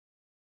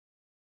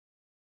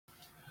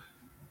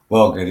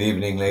Well, good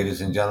evening,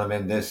 ladies and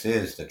gentlemen. This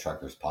is the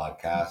Truckers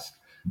Podcast.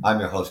 I'm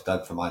your host,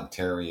 Doug from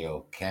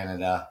Ontario,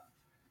 Canada.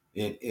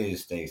 It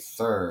is the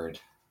 3rd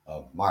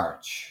of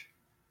March,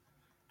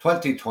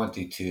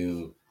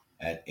 2022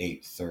 at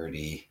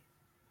 8:30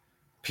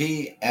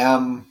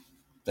 p.m.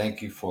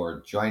 Thank you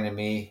for joining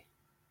me.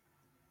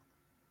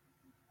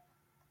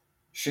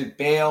 Should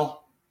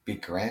bail be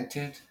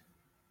granted?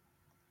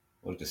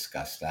 We'll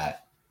discuss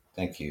that.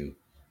 Thank you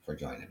for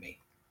joining me.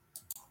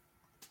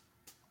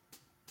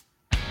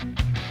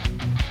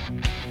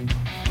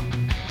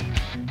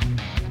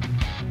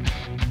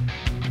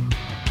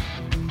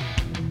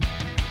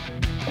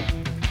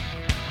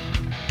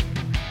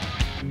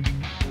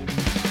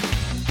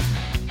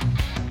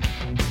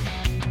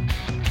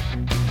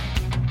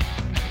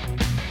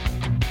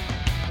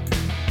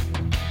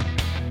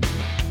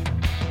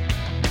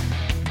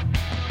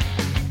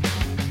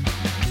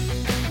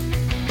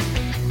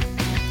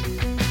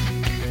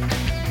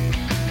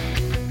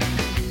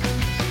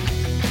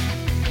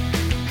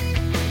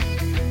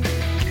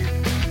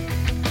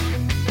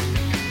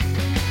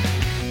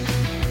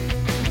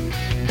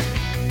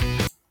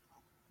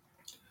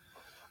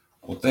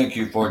 Well, thank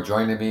you for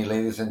joining me,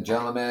 ladies and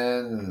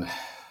gentlemen.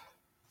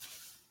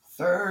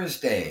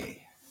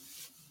 Thursday.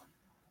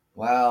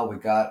 Well, we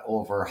got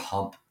over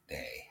hump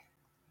day.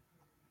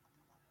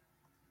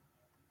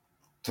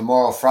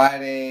 Tomorrow,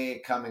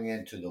 Friday, coming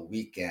into the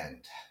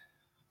weekend,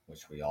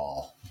 which we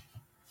all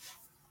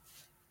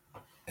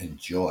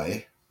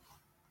enjoy.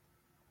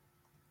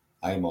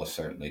 I most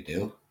certainly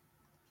do.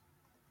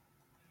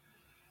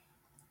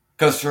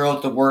 Because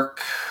throughout the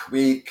work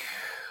week,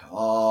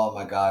 oh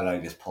my God, I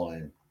just pull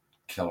in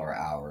killer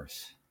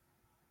hours.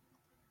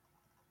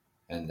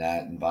 And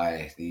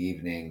by the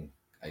evening,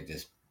 I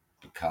just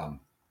become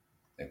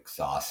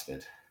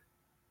exhausted.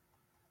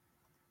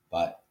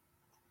 But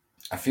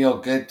I feel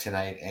good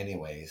tonight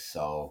anyways,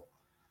 so,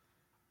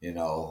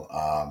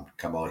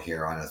 come out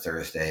here on a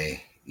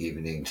Thursday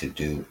evening to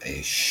do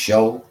a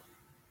show,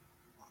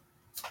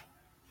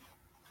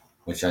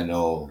 which I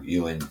know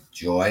you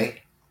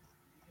enjoy.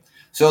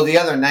 So the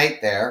other night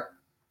there,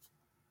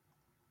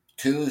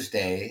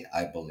 Tuesday,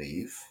 I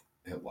believe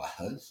it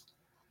was,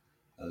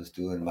 I was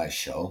doing my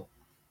show.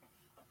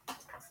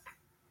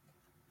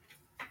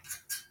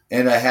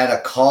 And I had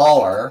a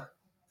caller,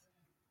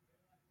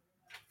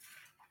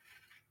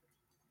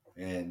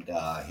 and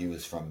he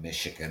was from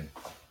Michigan.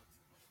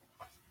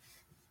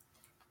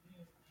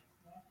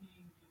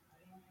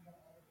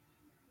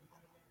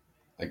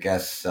 I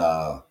guess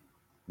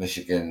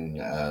Michigan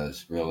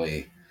is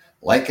really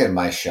liking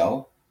my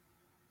show.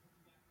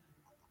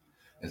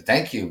 And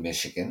thank you,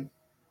 Michigan,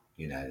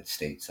 United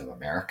States of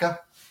America.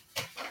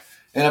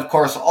 And of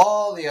course,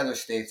 all the other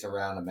states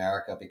around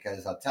America,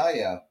 because I'll tell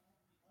you, out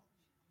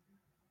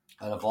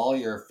of all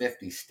your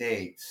 50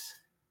 states,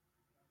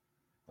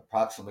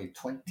 approximately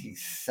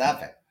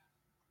 27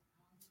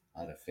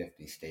 out of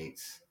 50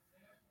 states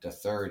to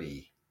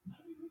 30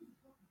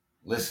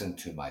 listen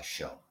to my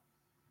show.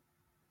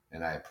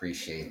 And I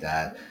appreciate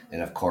that.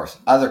 And of course,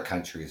 other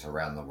countries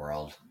around the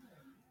world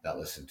that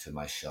listen to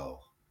my show.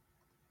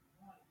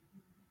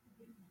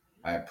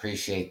 I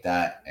appreciate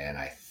that and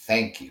I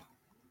thank you.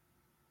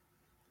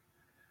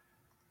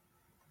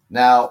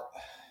 Now,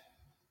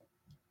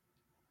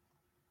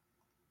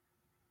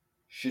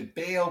 should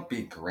bail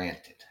be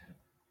granted?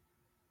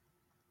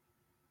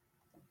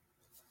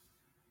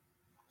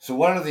 So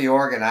one of the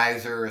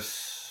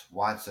organizers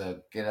wants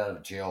a get out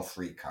of jail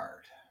free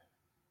card.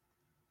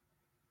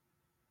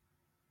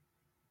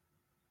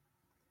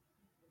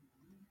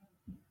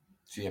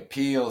 She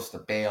appeals the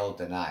bail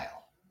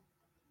denial,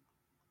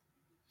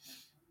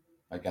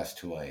 I guess,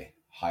 to a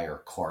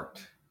higher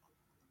court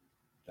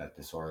that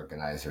this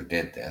organizer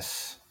did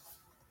this.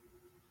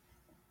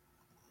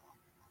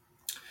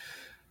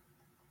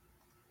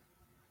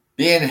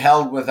 Being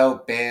held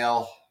without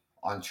bail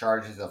on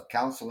charges of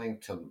counseling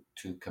to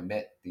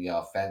commit the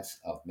offense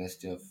of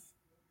mischief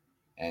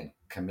and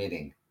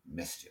committing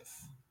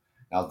mischief.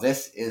 Now,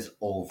 this is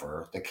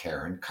over the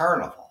Karen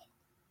Carnival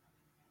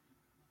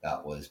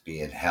that was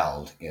being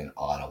held in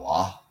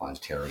Ottawa,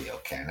 Ontario,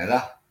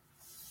 Canada,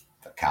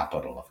 the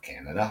capital of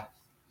Canada,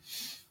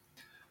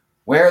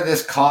 where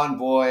this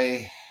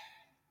convoy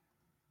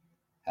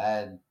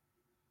had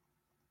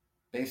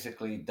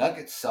basically dug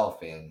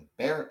itself in,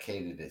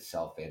 barricaded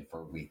itself in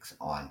for weeks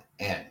on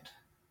end.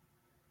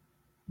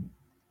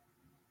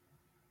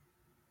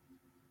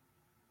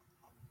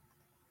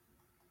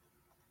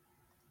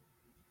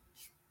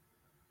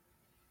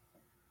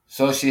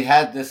 So she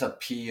had this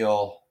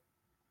appeal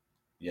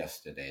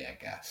yesterday,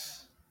 I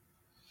guess.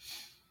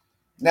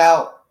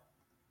 Now,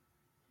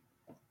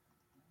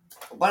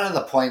 one of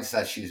the points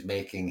that she's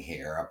making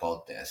here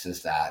about this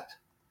is that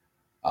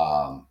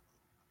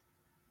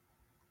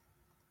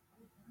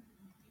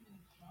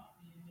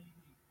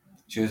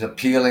she was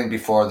appealing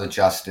before the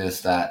justice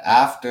that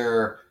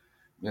after,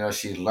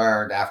 she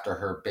learned after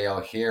her bail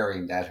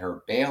hearing that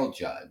her bail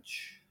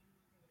judge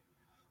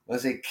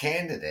was a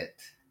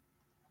candidate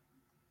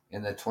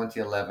in the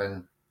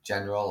 2011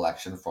 general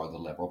election for the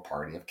Liberal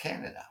Party of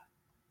Canada.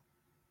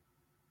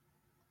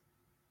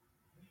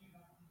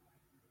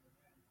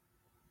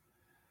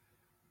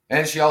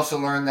 And she also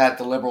learned that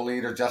the Liberal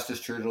leader, Justice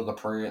Trudeau, the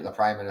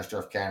Prime Minister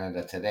of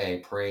Canada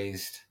today,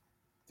 praised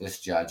this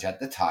judge at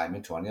the time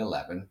in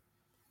 2011,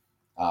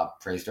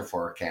 praised her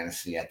for her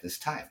candidacy at this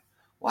time.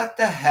 What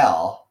the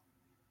hell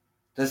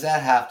does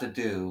that have to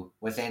do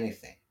with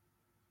anything?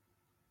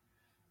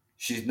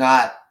 She's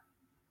not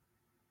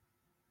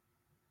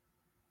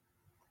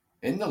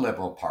in the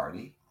Liberal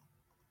Party.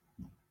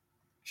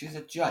 She's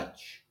a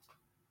judge.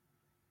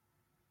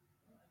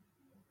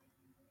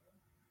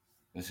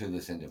 Is who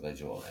this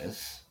individual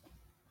is.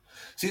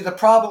 See, the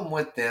problem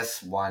with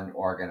this one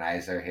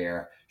organizer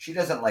here, she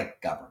doesn't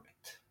like government.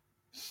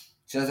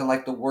 She doesn't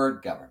like the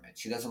word government.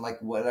 She doesn't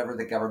like whatever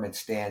the government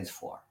stands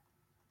for.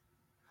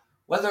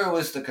 Whether it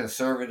was the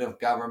Conservative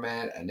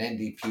government, an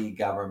NDP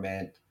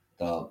government,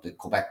 the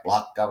Quebec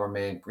Bloc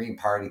government, Green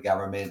Party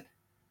government,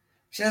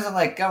 she doesn't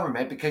like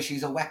government because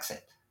she's a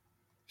Wexit.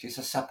 She's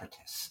a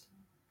separatist.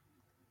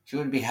 She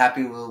wouldn't be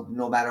happy with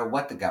no matter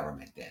what the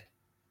government did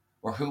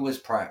or who was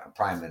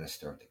prime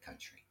minister of the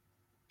country.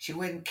 She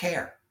wouldn't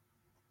care.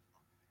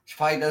 She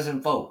probably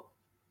doesn't vote.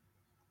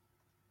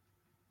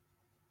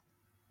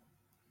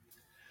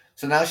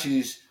 So now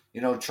she's,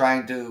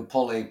 trying to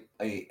pull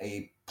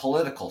a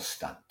political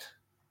stunt.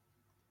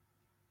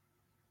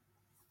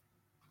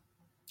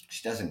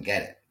 She doesn't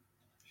get it.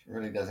 She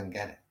really doesn't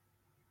get it.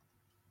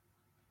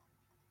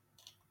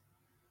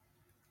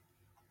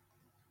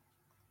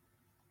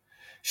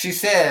 She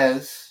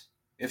says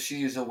if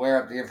she is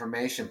aware of the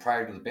information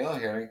prior to the bail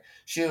hearing,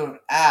 she would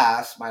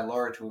ask my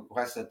lawyer to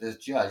request that this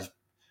judge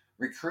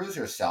recuse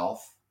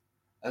herself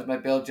as my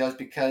bail judge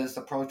because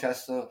the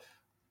protests of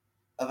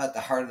at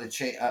the heart of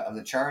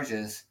the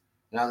charges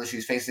now that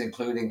she's facing,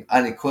 including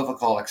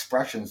unequivocal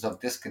expressions of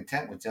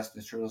discontent with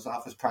Justin Trudeau's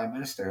office prime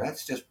minister.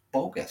 That's just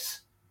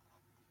bogus.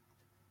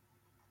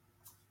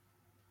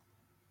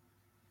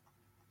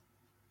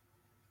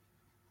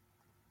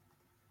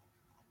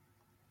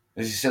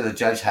 As you said, the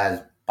judge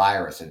has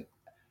bias and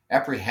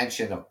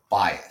apprehension of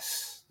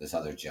bias, this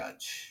other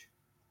judge.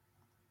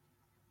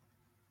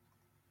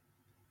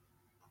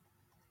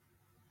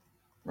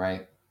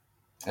 Right?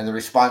 And the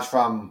response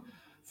from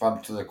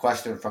to the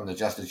question from the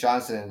Justice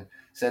Johnson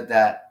said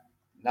that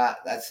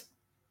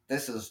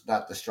this is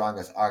not the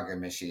strongest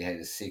argument she had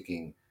is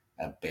seeking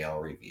a bail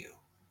review.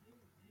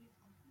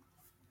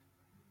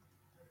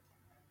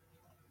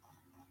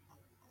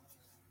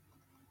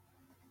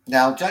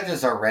 Now,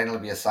 judges are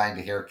randomly assigned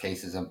to hear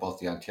cases in both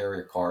the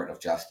Ontario Court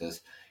of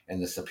Justice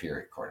and the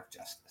Superior Court of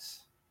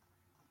Justice.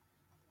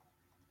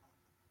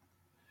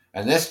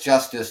 And this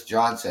Justice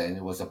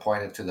Johnson was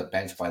appointed to the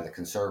bench by the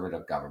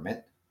Conservative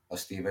government of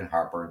Stephen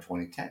Harper in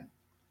 2010.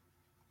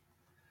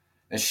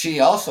 And she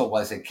also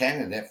was a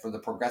candidate for the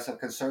Progressive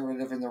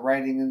Conservative in the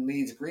riding in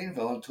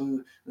Leeds-Greenville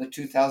in the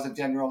 2000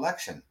 general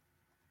election.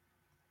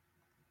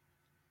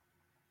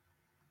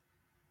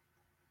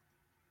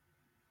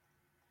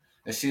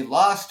 And she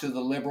lost to the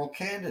Liberal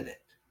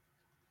candidate.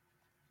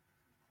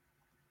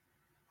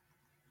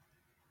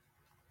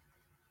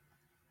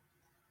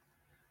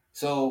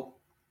 So,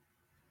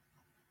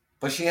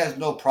 but she has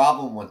no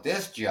problem with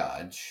this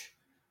judge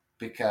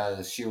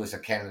because she was a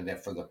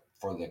candidate for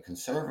the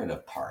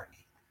Conservative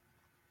Party.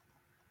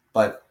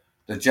 But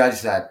the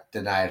judge that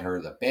denied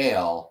her the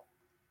bail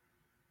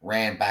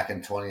ran back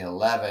in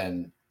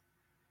 2011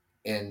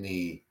 in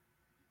the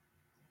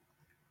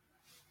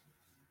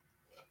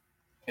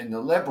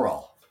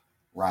Liberal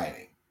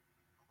riding.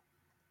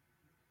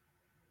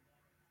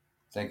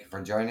 Thank you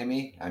for joining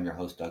me. I'm your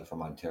host, Doug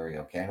from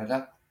Ontario,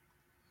 Canada.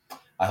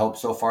 I hope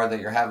so far that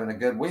you're having a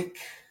good week.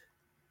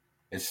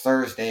 It's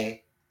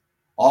Thursday,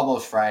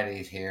 almost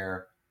Friday's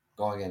here,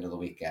 going into the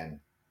weekend.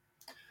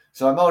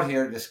 So I'm out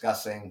here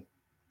discussing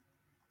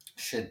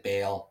should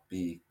bail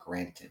be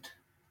granted.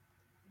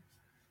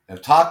 I'm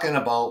talking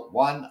about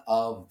one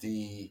of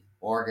the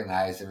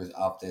organizers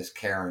of this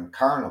Karen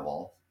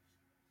Carnival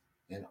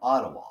in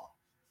Ottawa,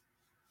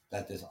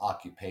 that this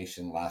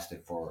occupation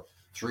lasted for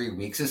 3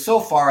 weeks. And so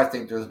far, I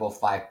think there's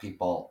about 5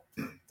 people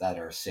that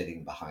are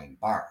sitting behind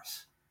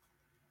bars.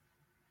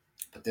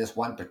 But this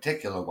one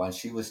particular one,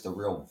 she was the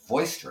real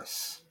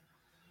boisterous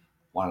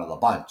one of the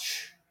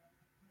bunch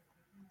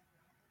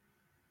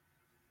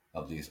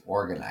of these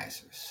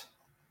organizers.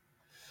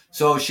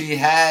 So she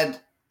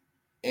had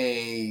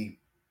an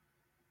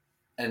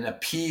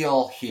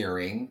appeal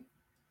hearing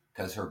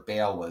because her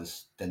bail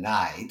was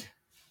denied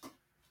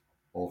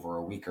over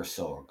a week or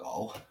so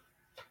ago.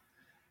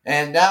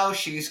 And now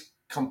she's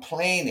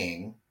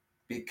complaining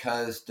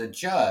because the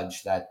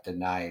judge that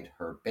denied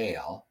her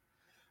bail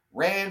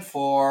ran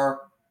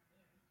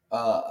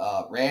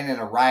in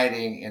a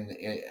riding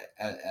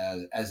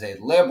as a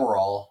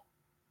Liberal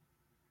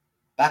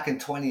back in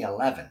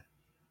 2011.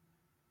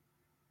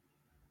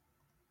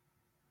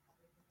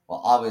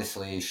 Well,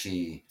 obviously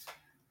she's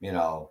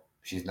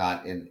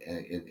not in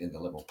the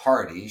Liberal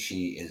Party.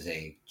 She is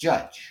a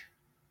judge.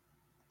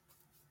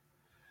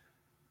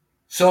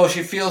 So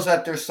she feels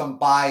that there's some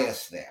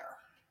bias there,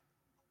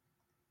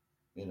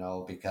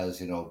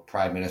 because,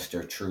 Prime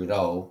Minister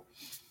Trudeau,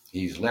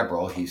 he's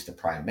liberal, he's the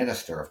Prime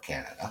Minister of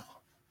Canada.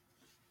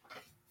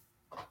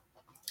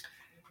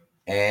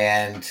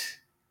 And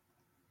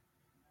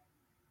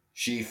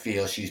she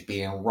feels she's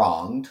being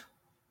wronged,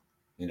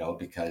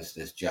 because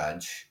this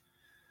judge,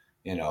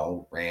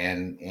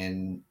 ran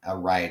in a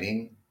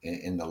riding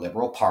in the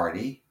Liberal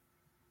Party.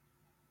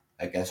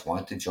 I guess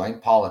wanted to join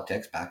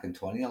politics back in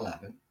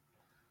 2011,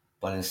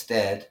 but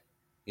instead,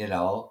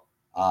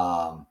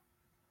 um,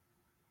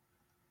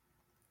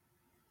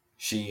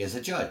 she is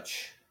a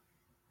judge,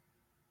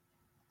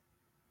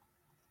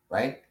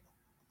 right?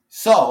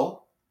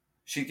 So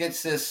she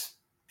gets this.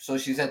 So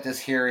she's at this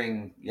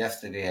hearing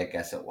yesterday, I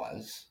guess it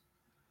was,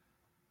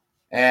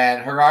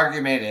 and her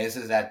argument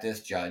is that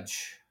this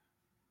judge,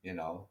 you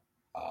know,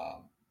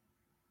 um,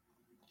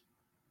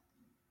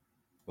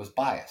 was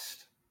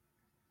biased.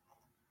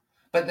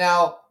 But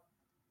now,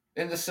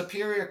 in the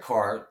Superior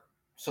Court,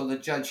 so the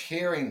judge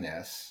hearing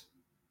this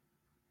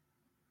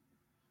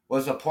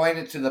was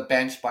appointed to the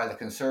bench by the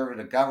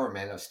Conservative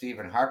government of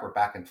Stephen Harper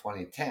back in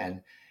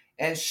 2010,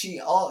 and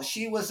she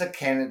was a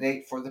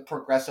candidate for the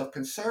Progressive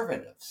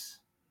Conservatives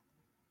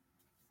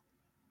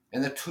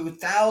in the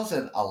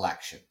 2000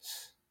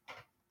 elections.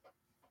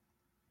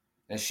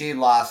 And she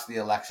lost the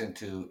election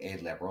to a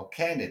Liberal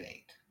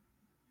candidate.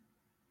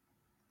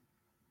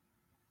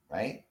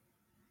 Right?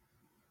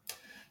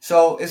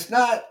 So it's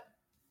not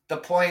the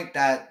point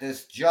that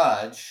this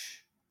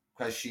judge,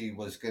 because she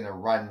was going to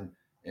run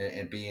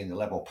and be in the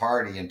Liberal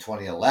Party in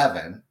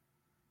 2011,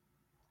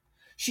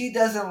 she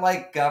doesn't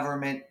like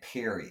government,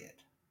 period.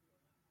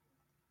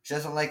 She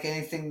doesn't like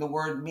anything the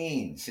word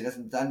means. She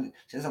doesn't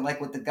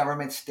like what the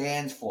government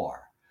stands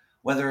for.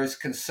 Whether it's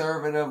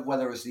conservative,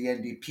 whether it's the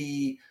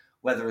NDP,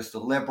 whether it's the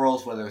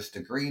Liberals, whether it's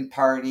the Green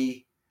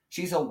Party.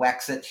 She's a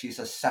Wexit. She's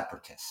a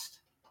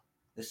separatist.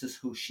 This is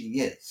who she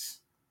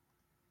is.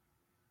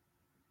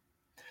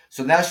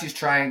 So now she's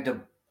trying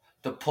to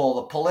pull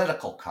the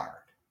political card.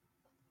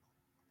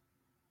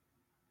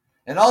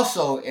 And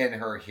also in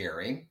her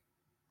hearing,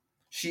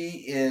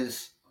 she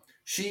is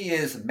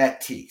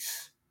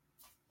Métis,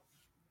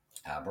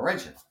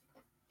 Aboriginal.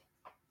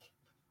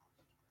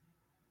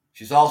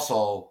 She's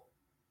also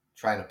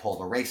trying to pull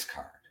the race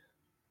card.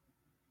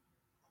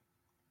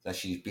 That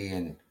she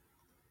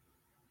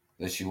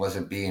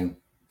wasn't being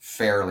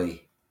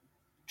fairly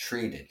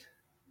treated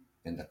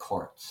in the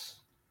courts.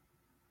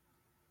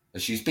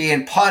 That she's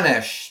being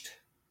punished.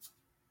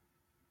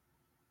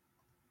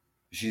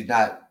 She's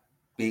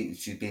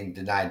being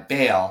denied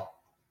bail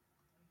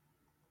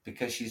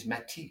because she's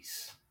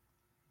Métis.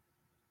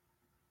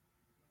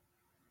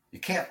 You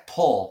can't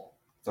pull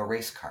the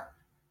race card.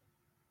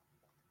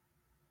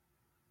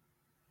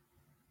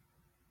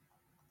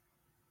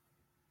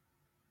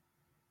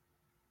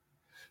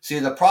 See,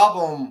 the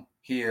problem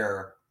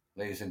here,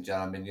 ladies and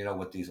gentlemen,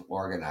 with these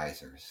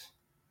organizers,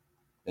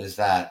 is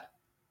that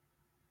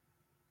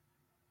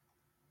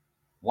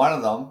one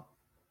of them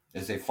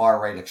is a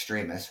far-right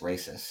extremist,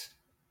 racist.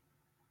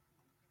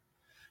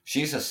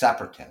 She's a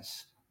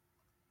separatist.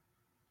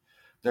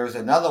 There's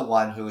another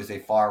one who is a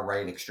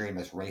far-right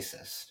extremist,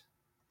 racist.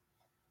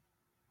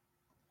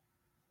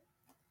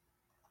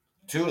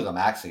 Two of them,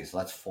 actually, so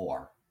that's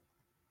four.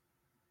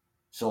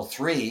 So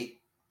three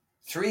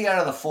out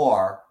of the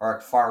four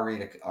are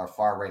far-right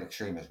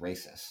extremist,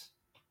 racist.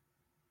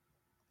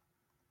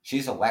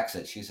 She's a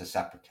Wexit. She's a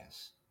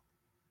separatist.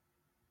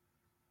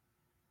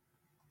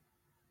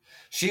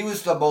 She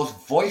was the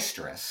most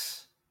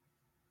boisterous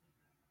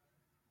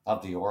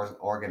of the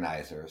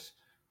organizers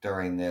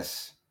during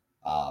this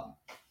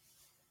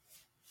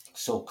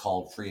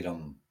so-called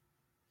Freedom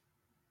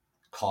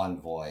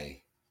Convoy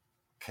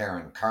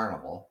Karen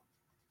Carnival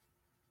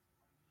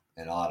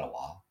in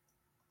Ottawa.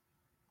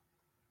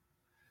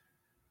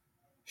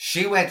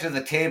 She went to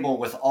the table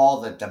with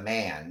all the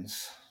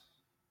demands.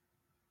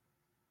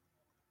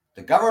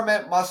 The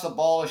government must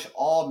abolish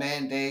all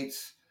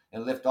mandates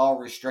and lift all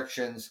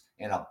restrictions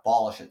and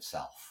abolish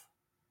itself,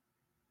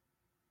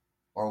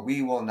 or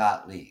we will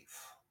not leave.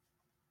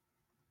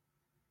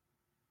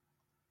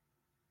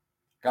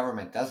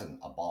 Government doesn't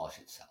abolish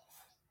itself.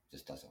 It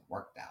just doesn't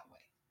work that way.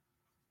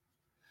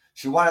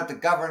 She wanted the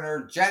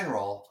Governor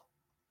General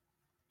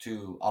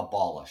to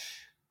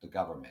abolish the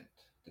government.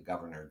 The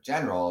Governor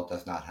General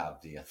does not have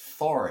the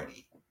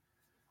authority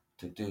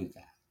to do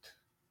that.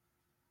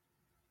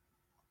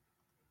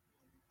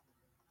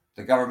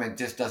 The government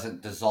just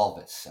doesn't dissolve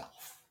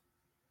itself.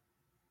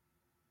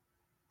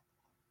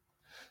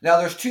 Now,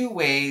 there's two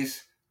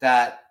ways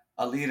that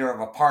a leader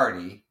of a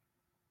party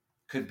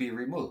could be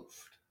removed.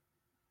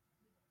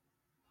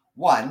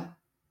 One,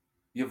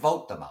 you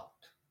vote them out.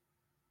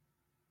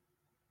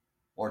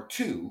 Or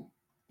two,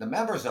 the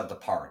members of the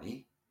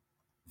party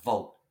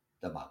vote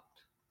them out.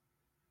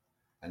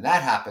 And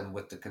that happened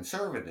with the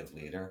Conservative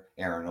leader,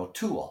 Erin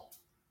O'Toole.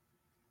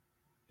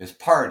 His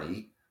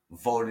party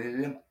voted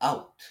him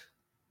out.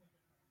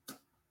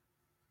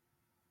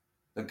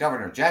 The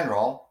Governor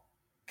General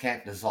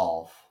can't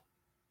dissolve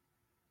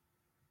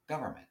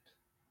government.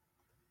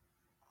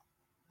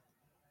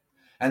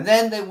 And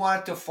then they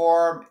want to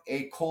form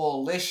a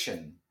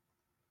coalition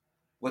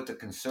with the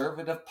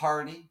Conservative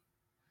Party,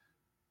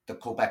 the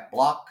Quebec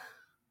Bloc,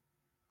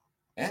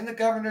 and the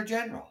Governor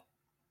General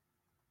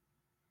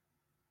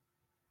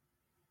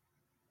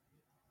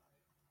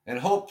in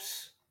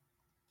hopes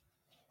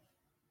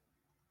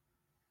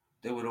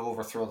they would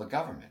overthrow the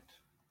government.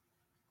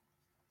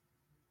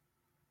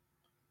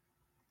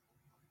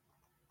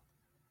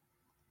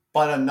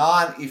 But a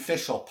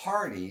non-official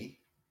party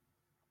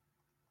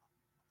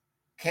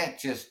can't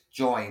just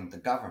join the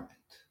government.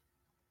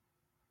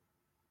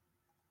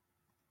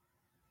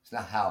 It's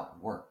not how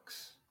it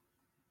works.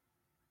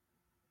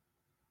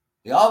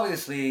 They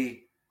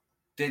obviously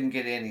didn't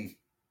get any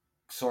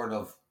sort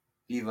of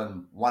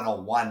even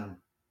 101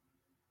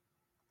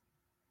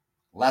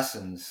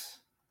 lessons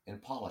in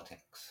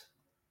politics.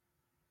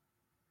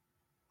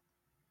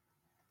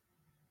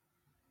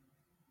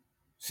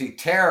 See,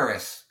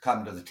 terrorists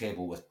come to the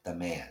table with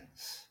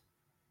demands.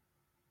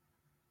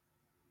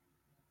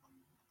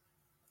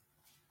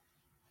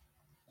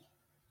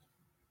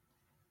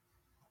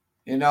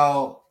 You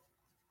know,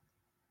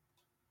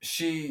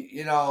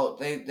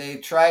 they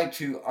tried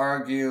to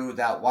argue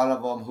that one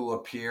of them who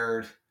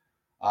appeared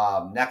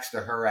next to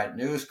her at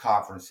news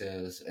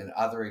conferences and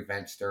other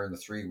events during the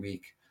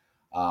 3-week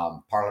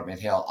Parliament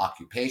Hill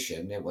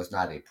occupation, it was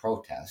not a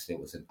protest, it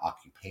was an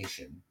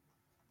occupation,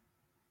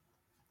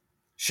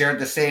 shared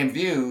the same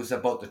views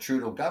about the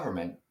Trudeau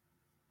government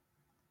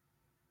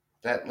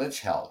that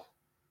Lynch held.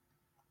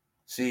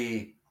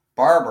 See,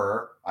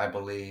 Barber, I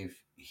believe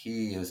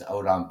he is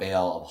out on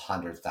bail of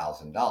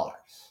 $100,000.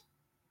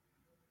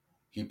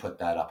 He put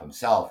that up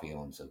himself. He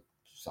owns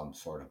some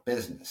sort of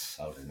business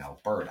out in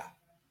Alberta.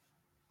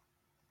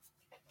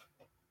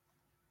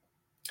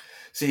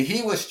 See,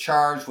 he was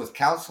charged with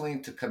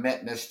counseling to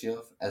commit mischief,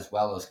 as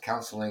well as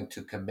counseling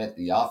to commit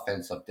the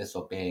offense of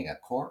disobeying a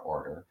court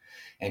order,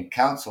 and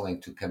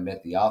counseling to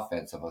commit the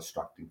offense of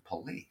obstructing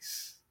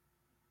police.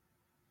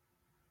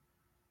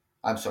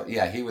 I'm sorry,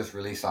 yeah, he was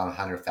released on a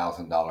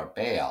 $100,000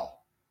 bail,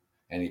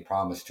 and he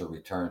promised to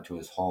return to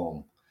his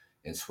home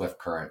in Swift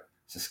Current,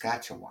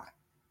 Saskatchewan.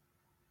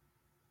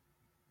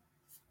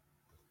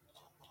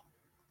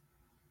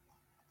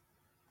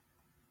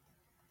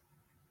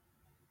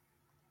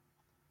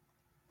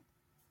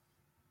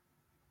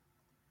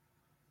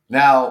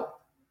 Now,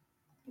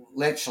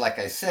 Lynch, like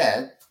I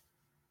said,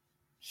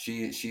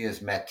 she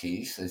is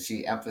Métis, and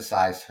she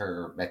emphasized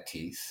her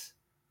Métis,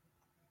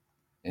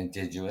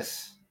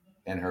 Indigenous,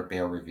 in her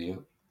bail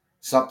review,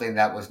 something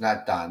that was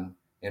not done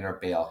in her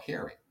bail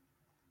hearing.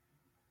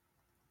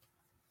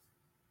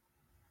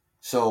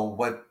 So,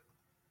 what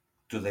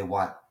do they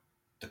want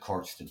the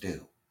courts to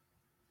do?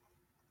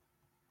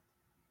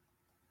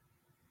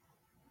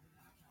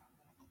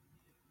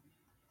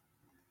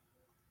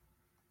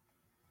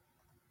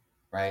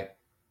 Right?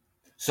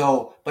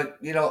 So, but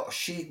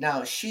she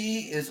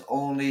is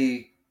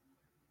only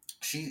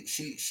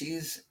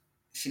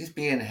she's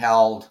being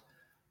held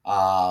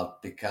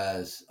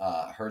because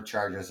her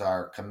charges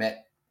are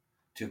commit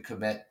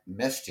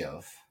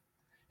mischief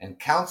and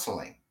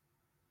counseling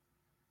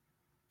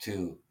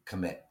to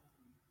commit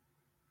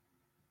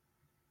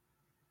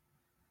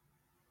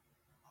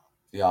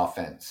the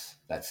offense.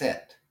 That's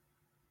it.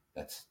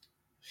 That's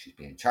she's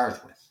being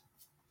charged with.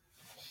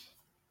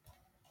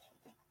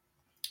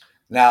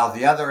 Now,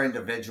 the other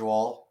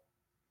individual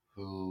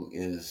who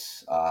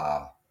is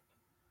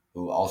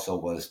who also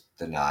was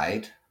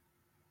denied,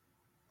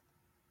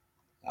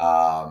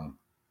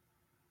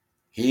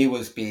 he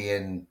was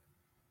being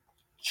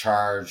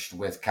charged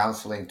with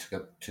counseling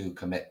to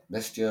commit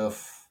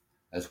mischief,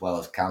 as well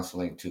as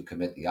counseling to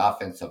commit the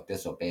offense of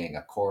disobeying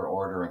a court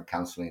order and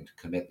counseling to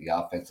commit the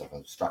offense of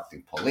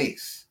obstructing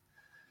police.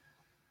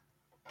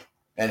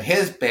 And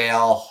his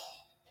bail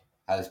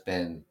has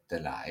been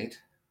denied,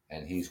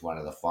 and he's one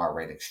of the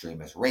far-right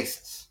extremist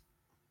racists.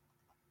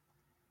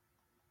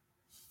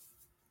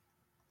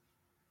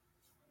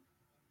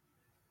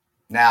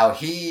 Now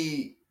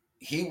he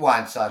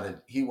wants out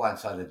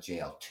of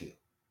jail too,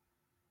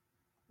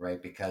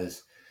 right?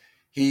 Because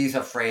he's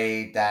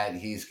afraid that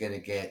he's going to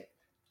get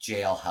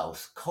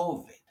jailhouse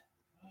COVID.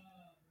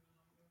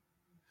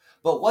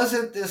 But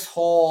wasn't this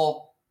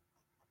whole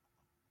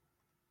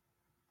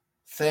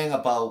thing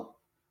about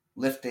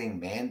lifting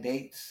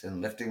mandates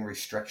and lifting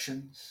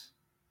restrictions?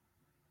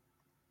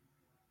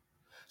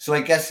 So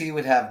I guess he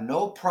would have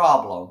no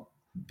problem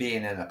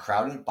being in a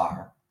crowded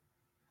bar,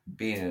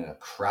 being in a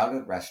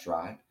crowded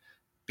restaurant,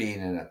 being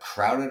in a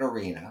crowded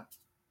arena,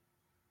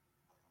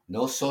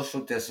 no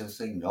social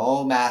distancing,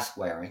 no mask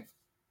wearing,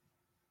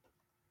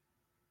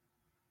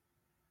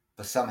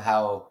 but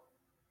somehow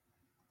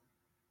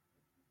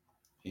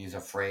he's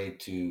afraid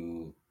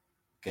to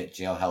get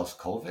jailhouse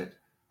COVID.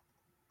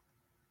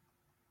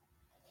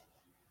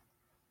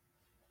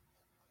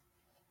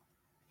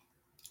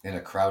 In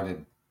a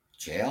crowded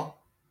jail?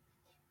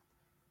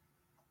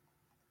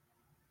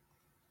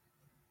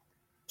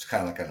 It's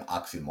kind of like an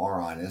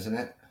oxymoron, isn't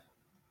it?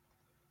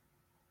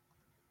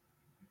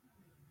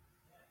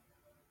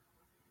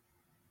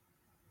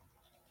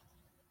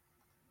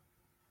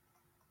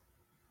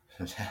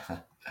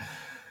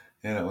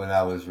 When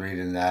I was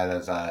reading that, I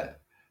thought,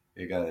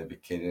 you gotta be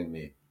kidding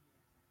me.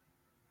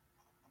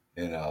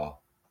 You know.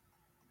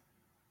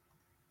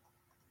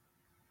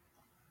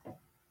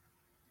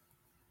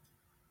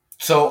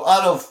 So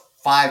out of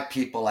 5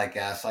 people, I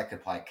guess I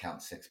could probably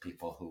count 6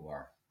 people who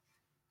are.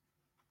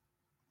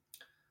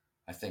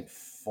 I think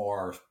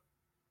four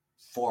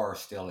are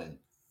still in.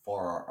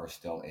 Four are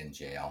still in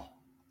jail,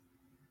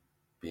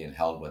 being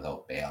held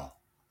without bail.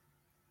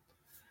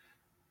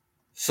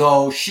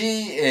 So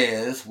she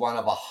is one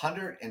of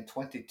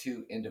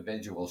 122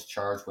 individuals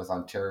charged with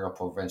Ontario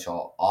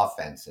provincial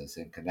offenses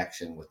in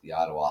connection with the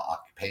Ottawa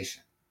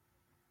occupation.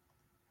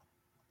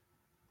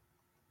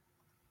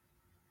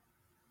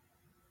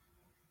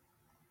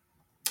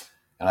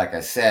 And like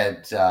I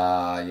said,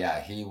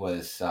 he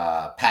was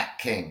Pat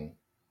King.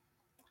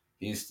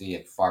 He's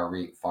the far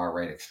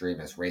right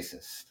extremist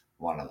racist,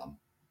 one of them,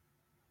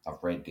 of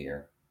Red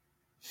Deer.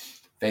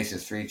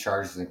 Faces 3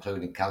 charges,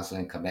 including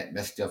counseling, commit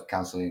mischief,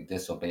 counseling,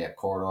 disobey a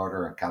court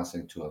order, and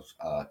counseling to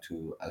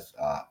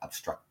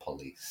obstruct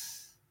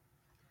police.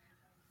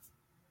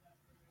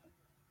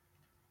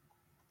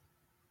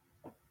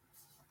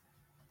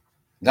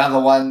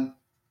 Another one,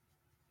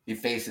 he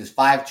faces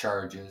 5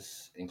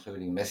 charges,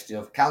 including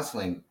mischief,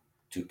 counseling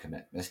to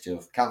commit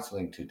mischief,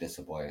 counseling to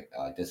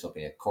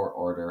disobey a court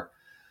order,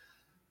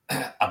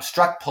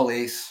 obstruct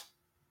police,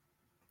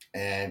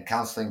 and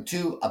counseling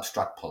to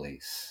obstruct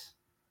police.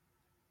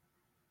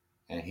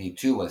 And he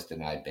too was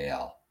denied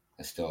bail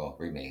and still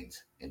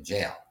remains in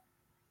jail.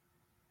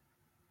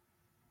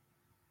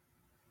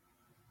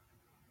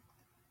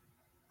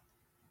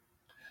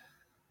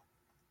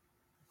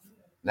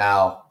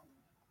 Now,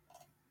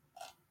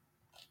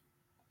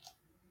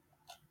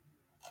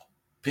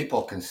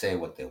 people can say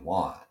what they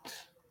want.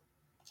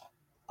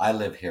 I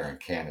live here in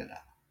Canada.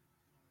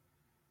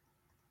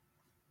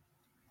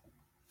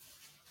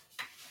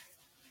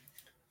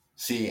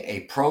 See,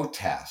 a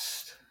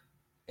protest,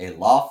 a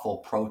lawful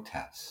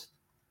protest,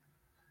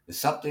 is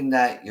something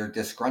that you're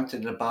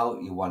disgruntled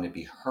about, you want to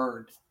be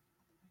heard.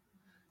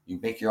 You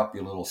make up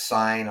your little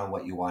sign on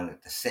what you want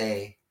it to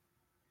say,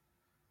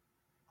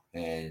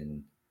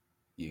 and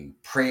you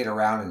parade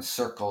around in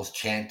circles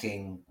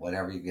chanting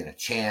whatever you're going to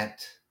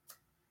chant,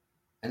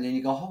 and then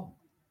you go home.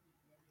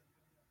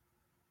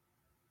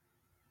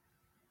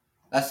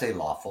 That's a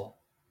lawful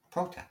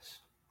protest.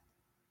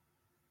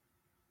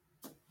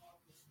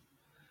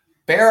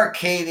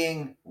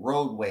 Barricading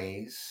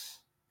roadways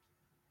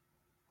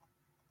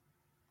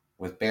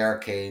with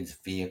barricades,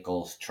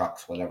 vehicles,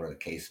 trucks, whatever the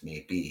case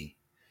may be,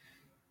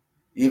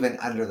 even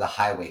under the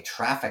Highway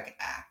Traffic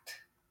Act,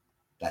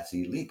 that's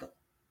illegal.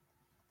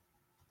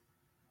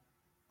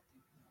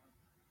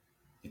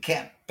 You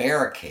can't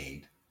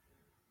barricade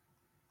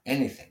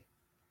anything,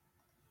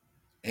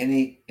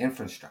 any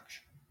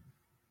infrastructure.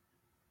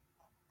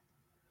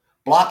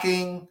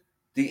 Blocking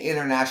the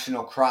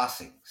international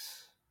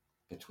crossings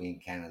between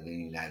Canada and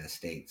the United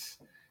States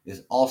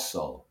is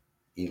also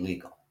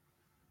illegal.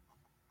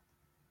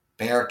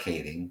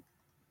 Barricading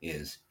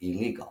is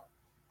illegal.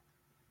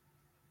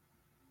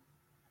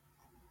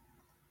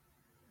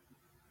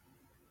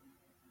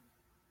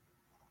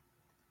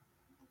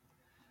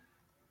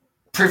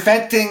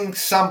 Preventing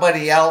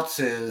somebody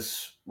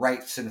else's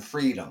rights and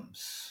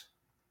freedoms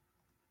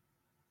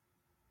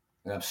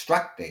and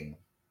obstructing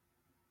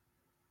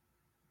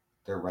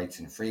their rights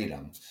and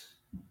freedoms.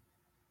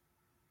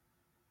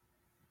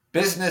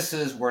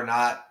 Businesses were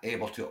not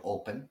able to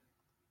open.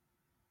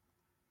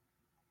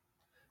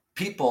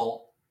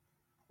 People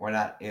were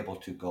not able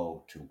to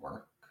go to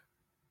work.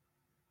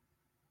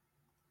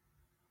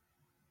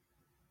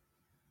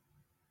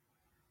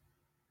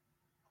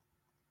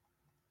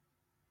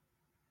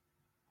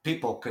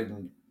 People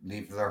couldn't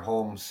leave their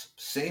homes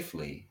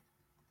safely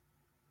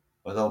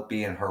without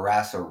being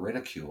harassed or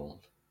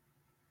ridiculed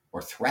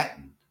or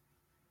threatened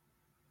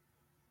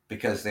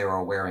because they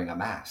were wearing a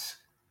mask.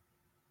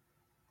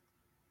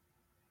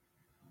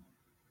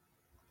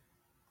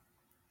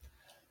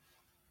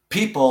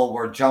 People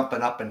were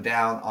jumping up and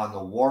down on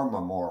the war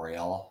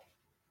memorial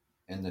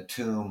in the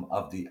tomb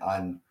of the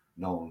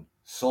unknown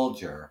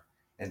soldier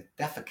and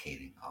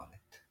defecating on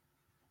it.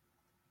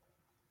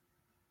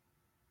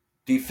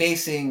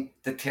 Defacing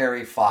the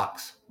Terry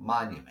Fox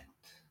Monument.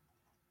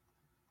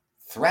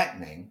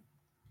 Threatening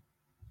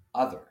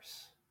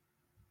others.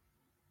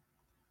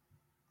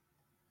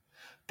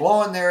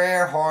 Blowing their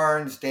air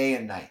horns day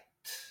and night.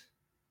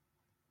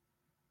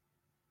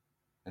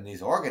 And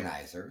these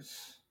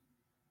organizers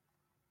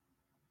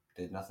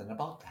did nothing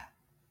about that.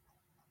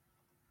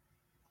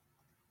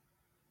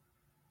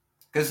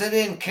 Because they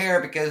didn't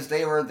care, because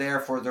they were there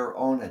for their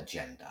own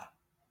agenda.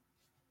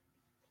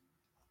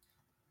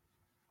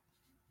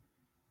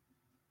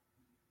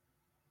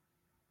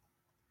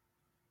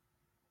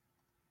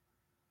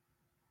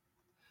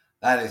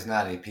 That is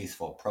not a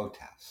peaceful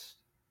protest.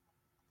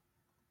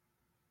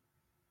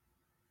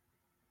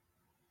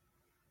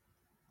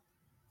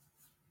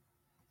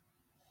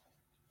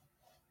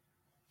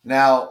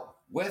 Now,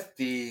 with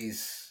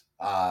these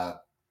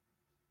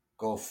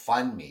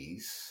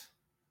GoFundMes,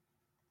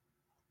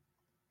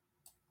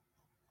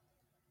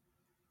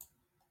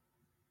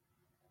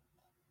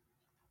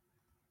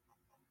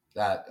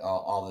 that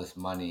all this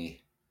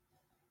money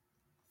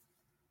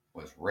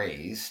was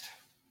raised,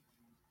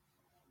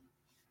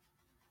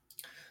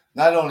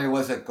 not only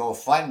was it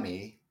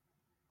GoFundMe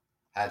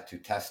had to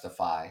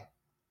testify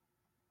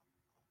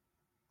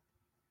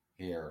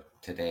here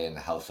today in the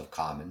House of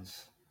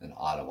Commons in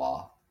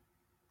Ottawa,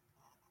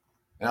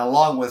 and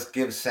along with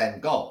Give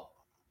Send Go,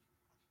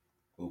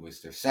 who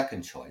was their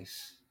second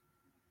choice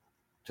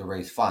to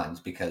raise funds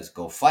because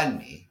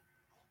GoFundMe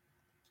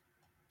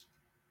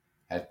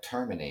had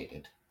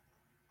terminated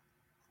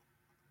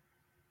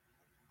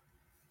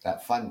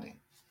that funding.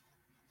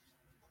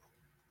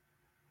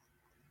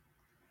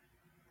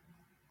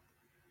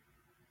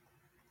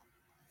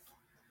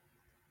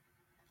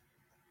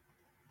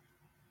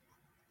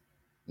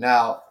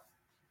 Now,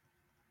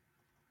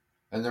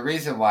 and the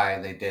reason why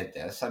they did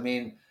this, I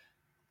mean,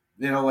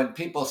 when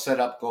people set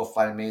up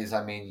GoFundMe's,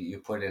 I mean, you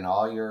put in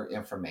all your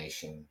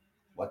information,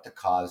 what the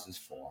cause is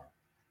for,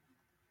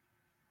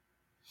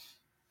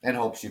 in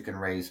hopes you can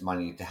raise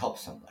money to help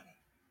somebody.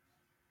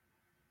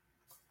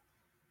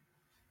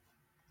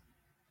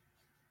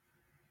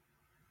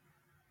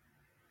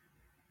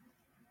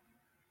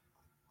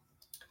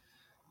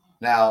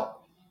 Now,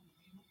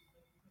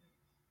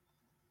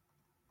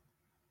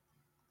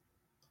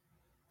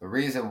 the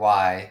reason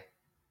why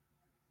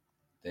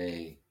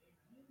they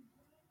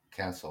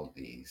canceled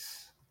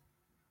these,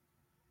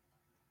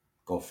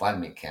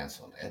 GoFundMe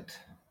canceled it,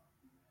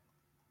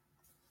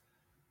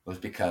 was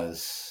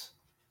because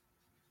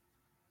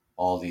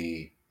all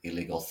the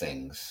illegal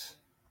things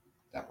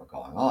that were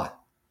going on.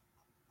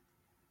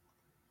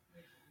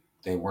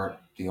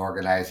 The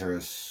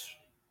organizers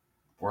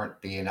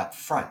weren't being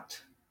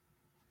upfront.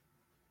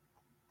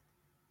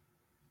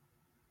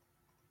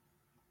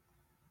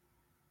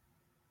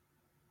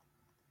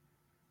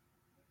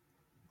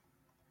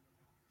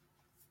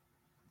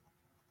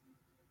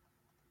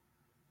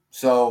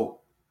 So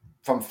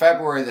from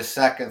February the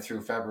 2nd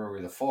through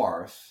February the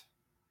 4th,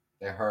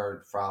 they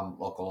heard from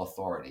local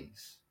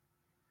authorities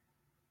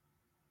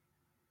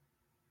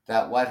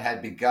that what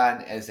had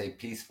begun as a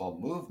peaceful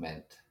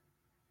movement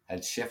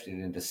had shifted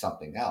into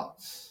something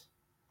else.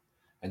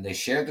 And they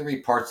shared the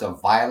reports of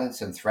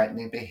violence and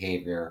threatening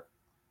behavior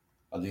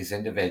of these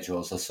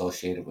individuals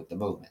associated with the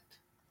movement.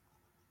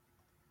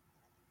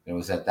 It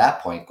was at that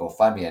point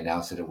GoFundMe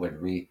announced that it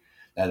would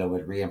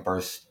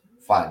reimburse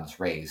funds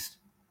raised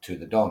to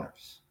the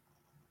donors.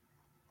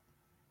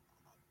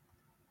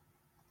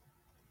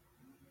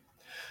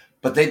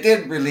 But they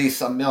did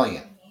release $1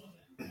 million.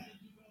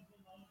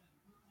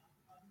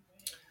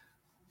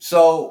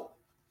 So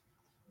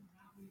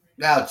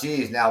now,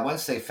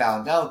 once they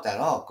found out that,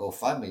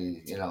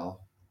 GoFundMe, it's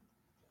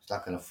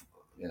not going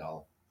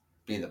to,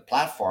 be the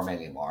platform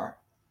anymore,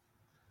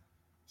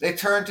 they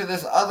turned to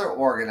this other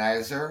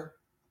organizer.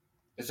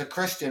 It's a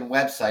Christian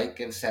website,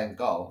 Give Send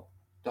Go,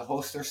 to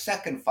host their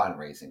second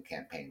fundraising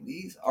campaign.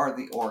 These are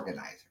the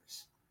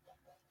organizers.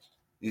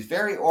 These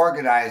very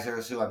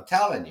organizers who I'm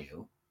telling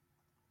you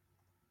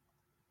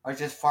are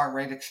just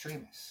far-right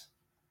extremists.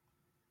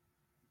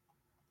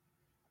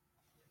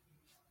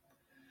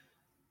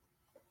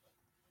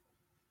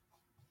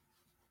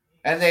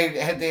 And they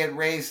had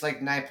raised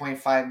like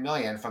 $9.5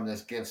 million from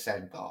this Give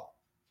Send Go.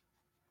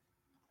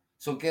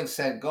 So Give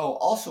Send Go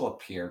also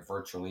appeared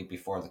virtually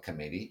before the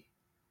committee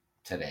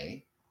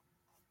today.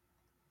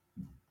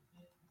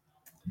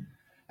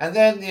 And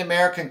then the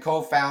American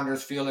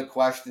co-founders fielded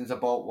questions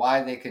about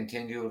why they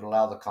continue to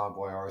allow the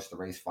convoyeurs to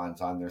raise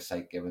funds on their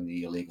site given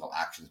the illegal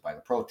actions by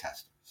the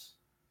protesters.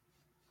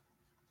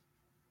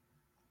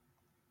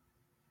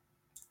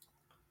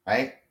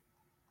 Right?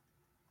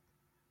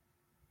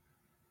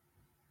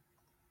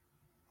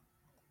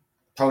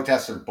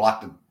 Protesters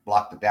blocked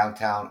the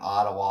downtown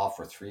Ottawa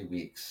for 3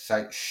 weeks,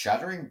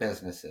 shuttering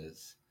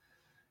businesses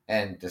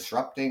and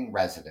disrupting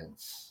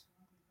residents.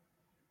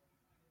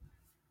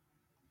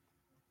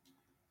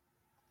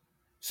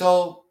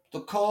 So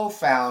the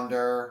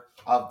co-founder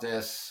of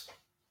this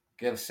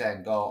Give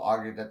Send Go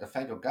argued that the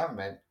federal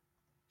government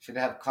should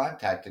have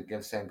contacted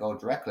Give Send Go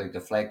directly to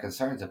flag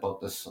concerns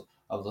about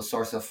the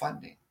source of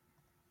funding.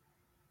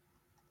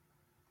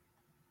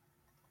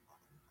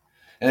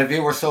 And if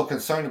you were so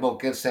concerned about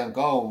Give Send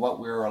Go and what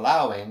we were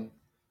allowing,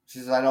 she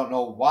says, I don't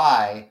know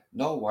why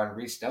no one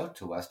reached out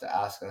to us to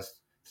ask us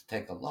to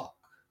take a look.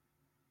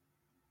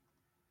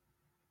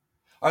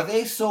 Are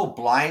they so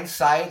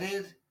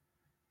blindsided?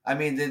 I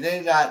mean, did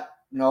they not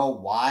know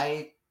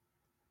why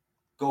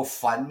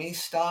GoFundMe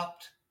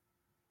stopped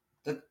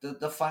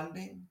the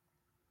funding?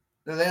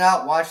 Did they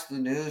not watch the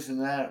news and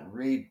not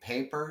read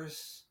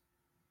papers?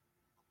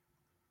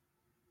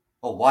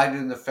 Oh, why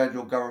didn't the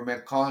federal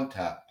government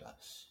contact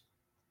us?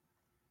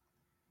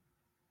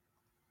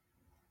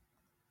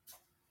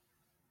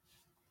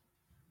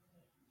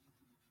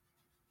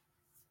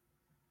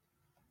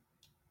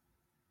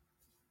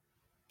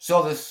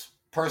 So this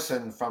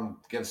person from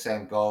Give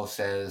Send Go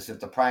says if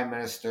the prime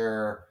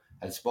minister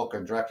had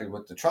spoken directly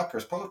with the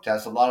truckers'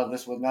 protests, a lot of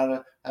this would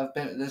not have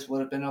been. This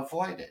would have been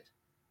avoided.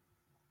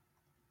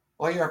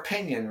 Well, your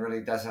opinion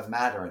really doesn't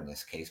matter in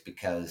this case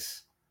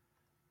because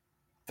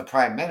the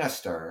Prime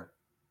Minister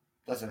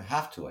doesn't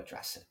have to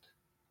address it.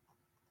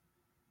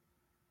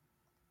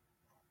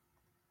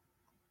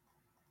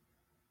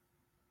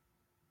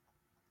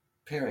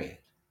 Period.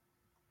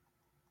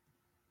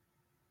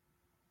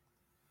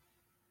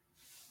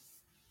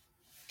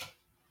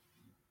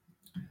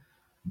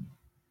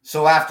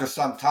 So after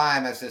some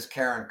time, as this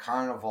Karen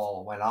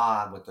Carnival went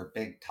on with their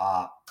big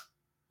top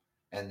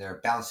and their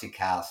bouncy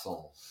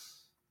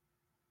castles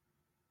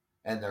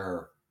and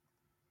their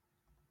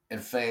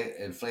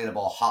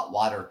inflatable hot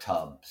water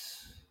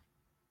tubs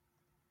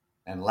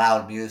and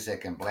loud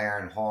music and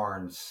blaring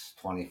horns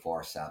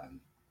 24/7.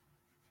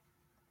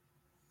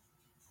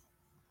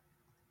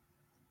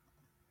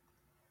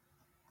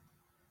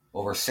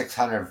 Over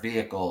 600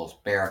 vehicles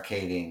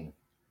barricading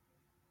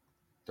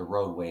the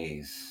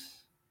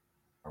roadways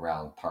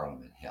around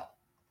Parliament Hill.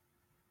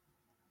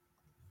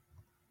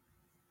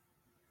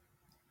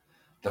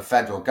 The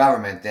federal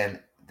government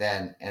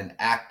then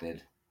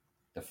enacted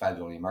the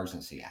Federal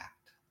Emergency Act.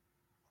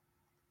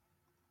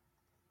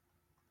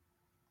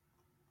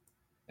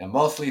 And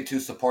mostly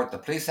to support the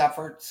police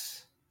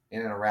efforts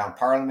in and around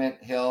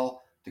Parliament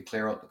Hill to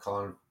clear out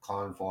the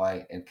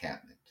convoy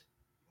encampment.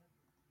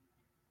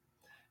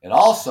 It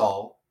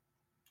also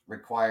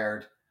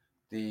required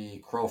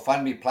the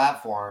GoFundMe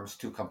platforms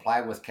to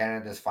comply with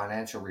Canada's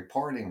financial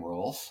reporting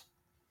rules,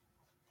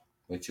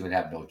 which you would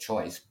have no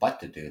choice but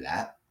to do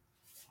that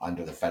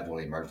under the Federal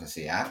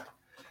Emergency Act,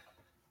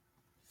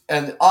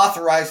 and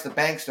authorized the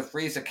banks to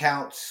freeze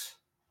accounts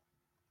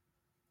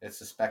it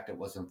suspected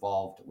was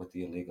involved with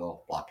the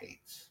illegal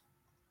blockades.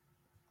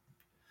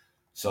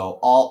 So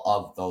all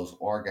of those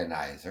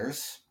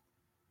organizers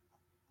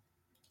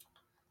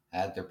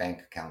had their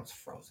bank accounts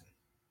frozen.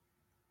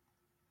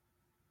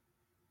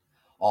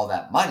 All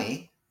that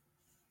money,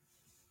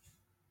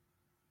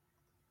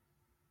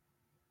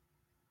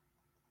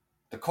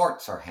 the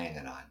courts are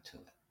hanging on to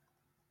it.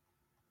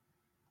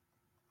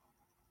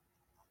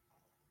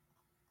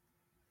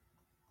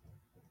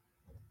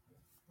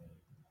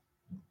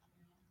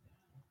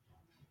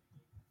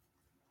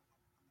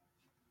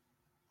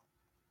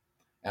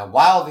 And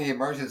while the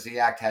Emergency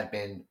Act has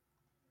been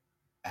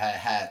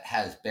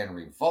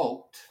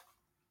revoked,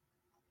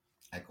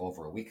 like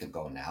over a week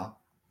ago now,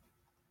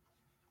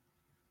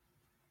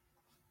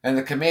 and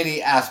the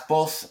committee asked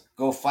both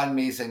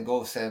GoFundMe's and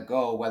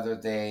GoSendGo whether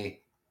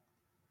they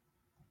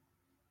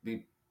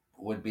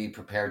would be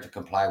prepared to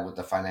comply with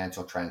the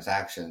Financial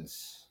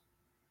Transactions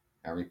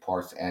and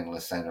Reports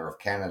Analyst Center of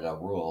Canada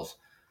rules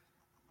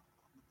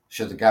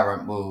should the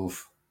government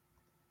move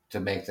to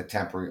make the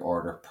temporary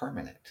order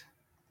permanent.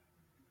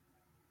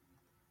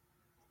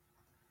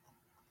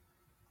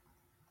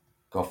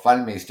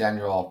 GoFundMe's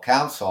general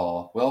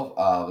counsel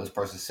this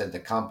person said the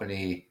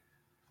company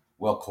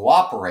will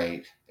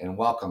cooperate and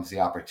welcomes the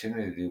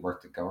opportunity to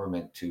work with the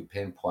government to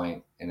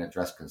pinpoint and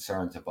address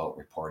concerns about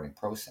reporting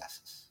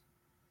processes.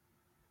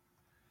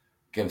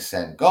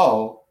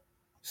 GiveSendGo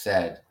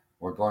said,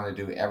 we're going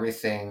to do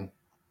everything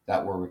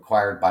that we're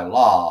required by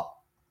law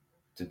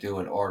to do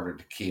in order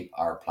to keep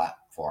our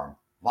platform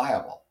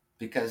viable.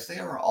 Because they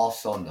are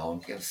also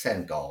known,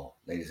 GiveSendGo,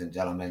 ladies and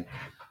gentlemen,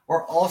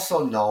 were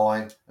also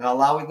known and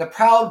allowing the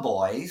Proud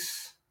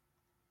Boys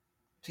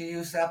to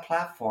use that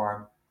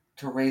platform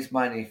to raise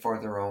money for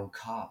their own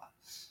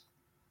cause.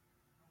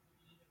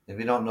 If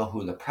you don't know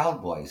who the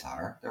Proud Boys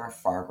are, they're a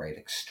far-right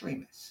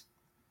extremist.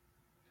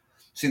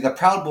 See, the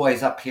Proud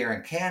Boys up here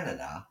in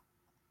Canada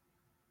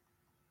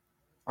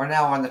are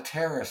now on the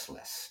terrorist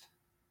list.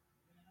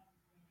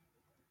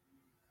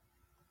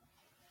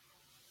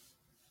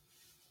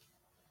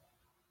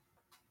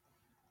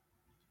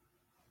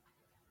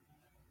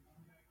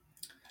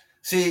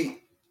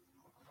 See,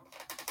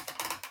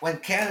 when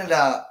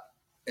Canada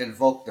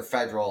invoked the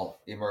Federal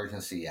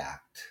Emergency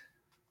Act,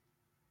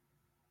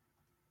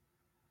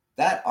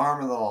 that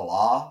arm of the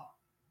law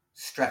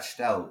stretched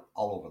out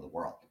all over the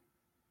world.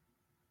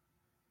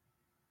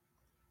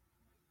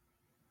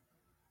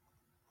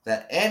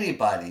 That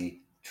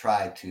anybody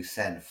tried to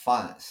send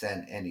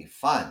any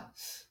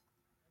funds,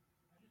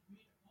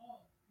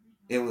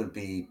 it would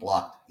be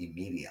blocked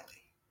immediately.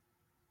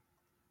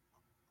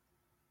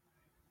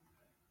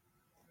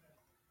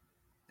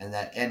 And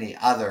that any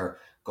other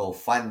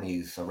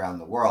GoFundMes around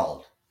the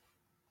world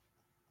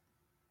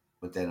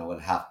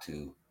would have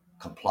to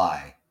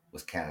comply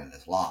with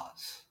Canada's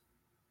laws.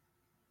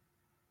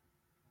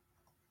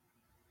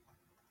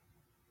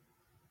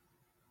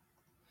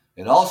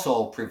 It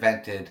also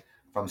prevented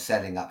from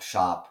setting up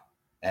shop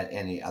at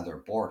any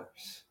other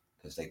borders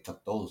because they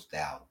took those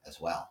down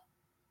as well.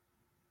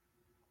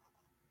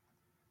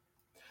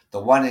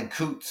 The one in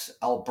Coutts,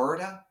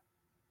 Alberta,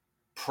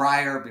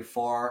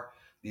 before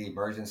the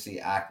Emergency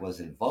Act was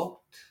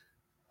invoked,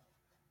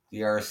 the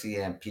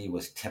RCMP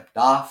was tipped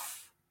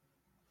off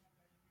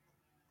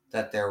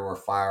that there were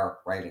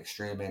far-right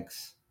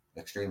extremists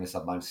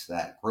amongst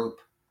that group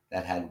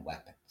that had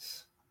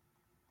weapons.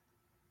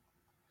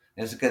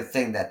 It's a good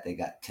thing that they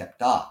got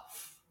tipped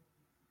off,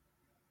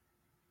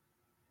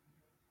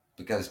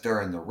 because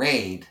during the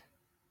raid,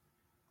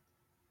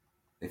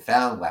 They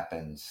found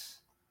weapons,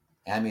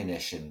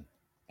 ammunition,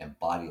 and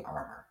body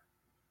armor.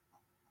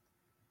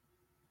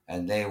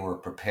 And they were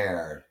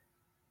prepared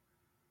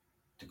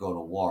to go to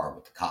war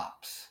with the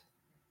cops.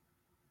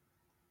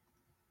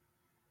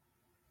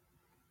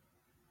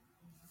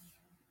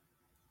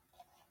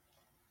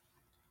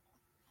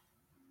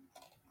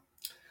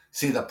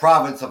 See, the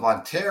province of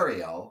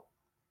Ontario,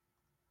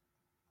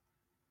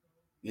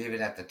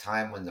 even at the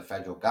time when the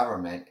federal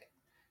government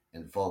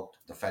invoked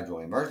the Federal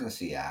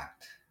Emergency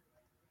Act,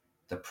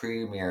 the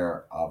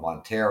Premier of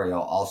Ontario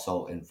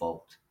also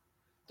invoked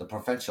the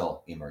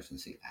Provincial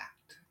Emergency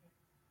Act.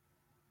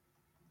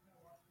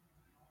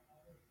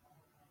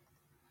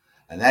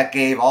 And that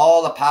gave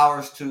all the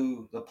powers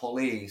to the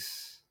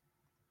police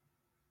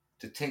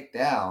to take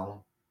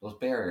down those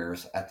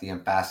barriers at the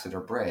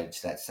Ambassador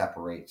Bridge that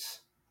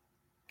separates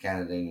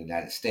Canada and the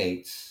United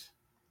States,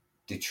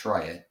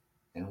 Detroit,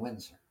 and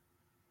Windsor.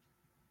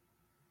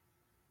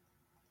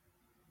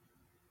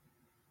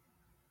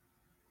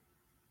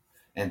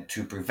 And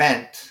to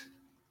prevent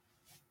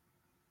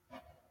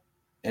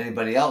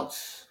anybody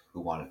else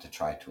who wanted to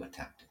try to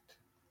attempt it,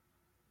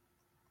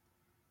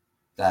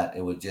 that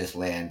it would just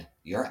land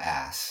your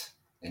ass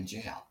in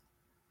jail.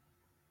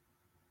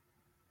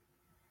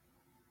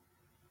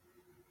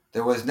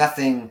 There was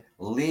nothing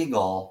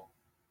legal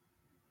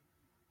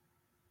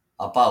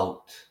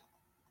about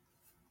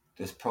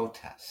this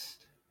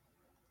protest.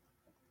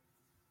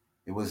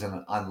 It was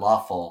an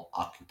unlawful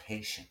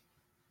occupation.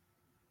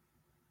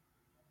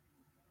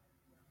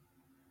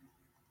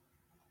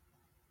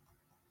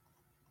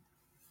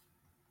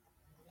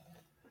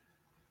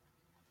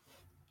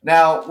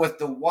 Now, with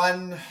the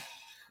one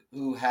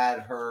who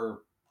had her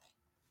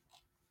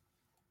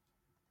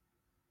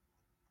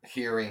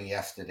hearing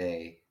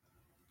yesterday,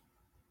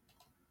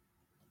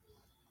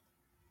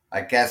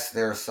 I guess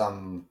there's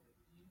some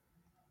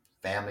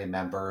family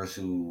members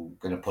who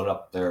are going to put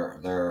up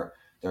their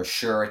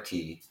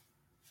surety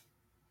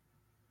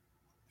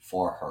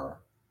for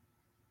her.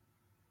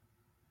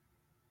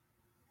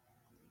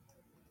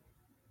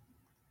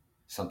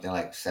 Something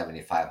like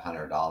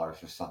 $7,500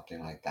 or something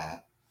like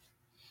that.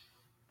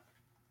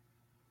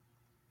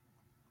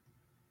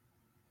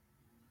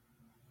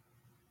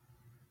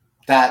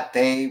 That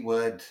they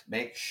would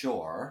make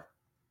sure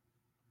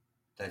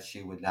that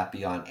she would not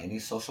be on any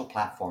social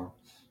platforms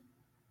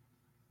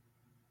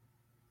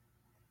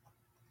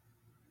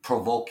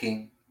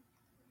provoking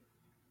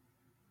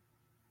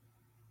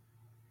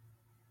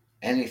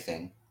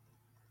anything,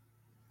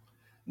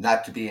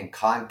 not to be in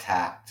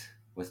contact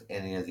with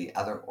any of the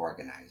other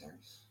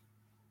organizers,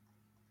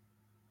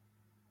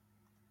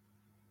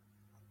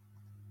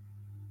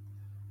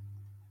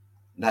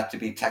 not to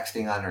be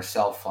texting on her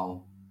cell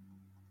phone,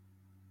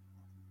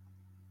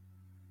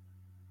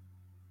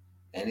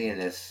 any of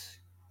this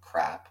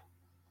crap.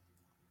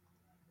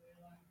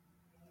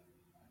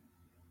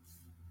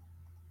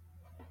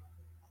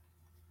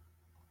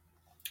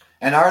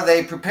 And are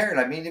they prepared?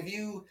 I mean,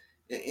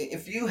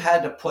 if you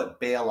had to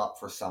put bail up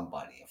for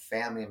somebody, a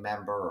family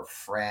member, a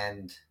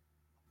friend,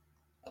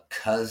 a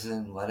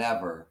cousin,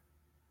 whatever,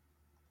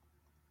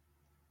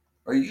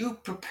 are you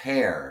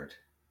prepared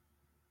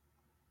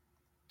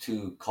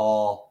to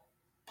call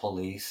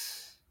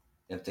police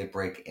if they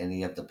break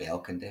any of the bail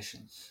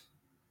conditions?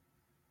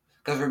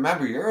 Because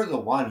remember, you're the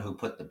one who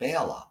put the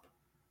bail up.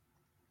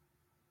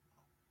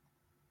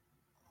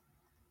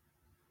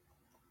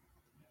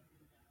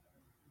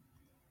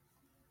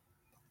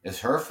 Is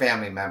her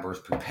family members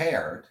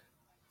prepared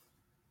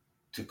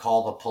to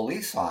call the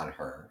police on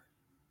her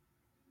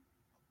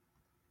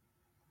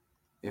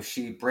if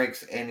she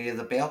breaks any of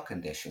the bail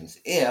conditions,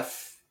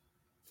 if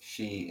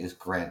she is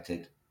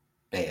granted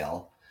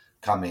bail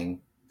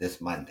coming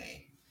this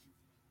Monday?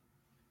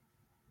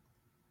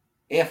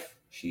 If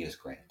she is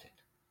granted.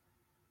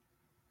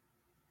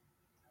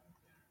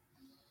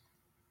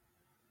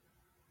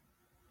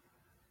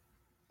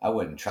 I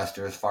wouldn't trust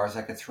her as far as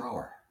I could throw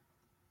her.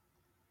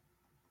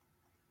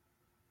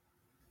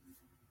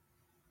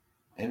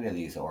 Any of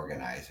these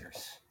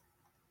organizers.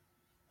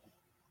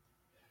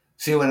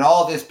 See, when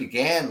all this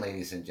began,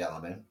 ladies and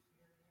gentlemen,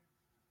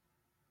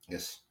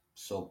 this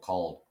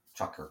so-called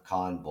trucker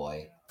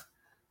convoy,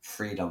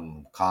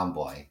 freedom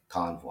convoy,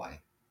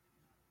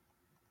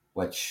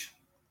 which,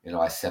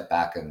 I sit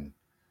back and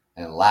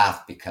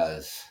laugh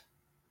because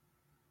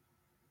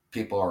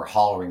people are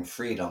hollering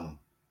freedom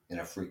in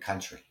a free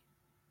country.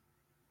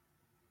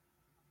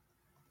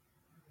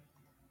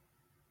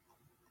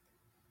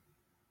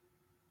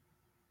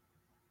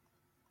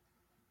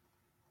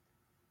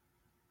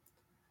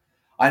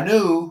 I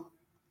knew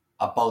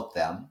about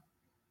them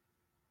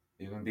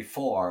even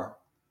before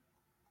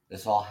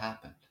this all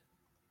happened.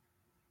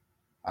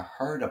 I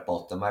heard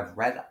about them. I've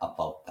read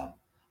about them.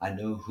 I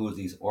knew who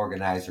these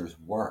organizers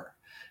were.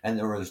 And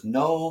there was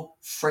no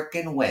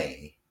frickin'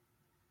 way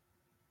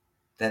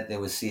that they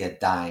would see a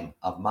dime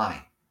of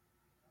mine.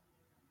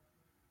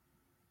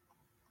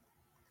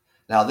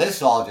 Now,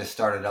 this all just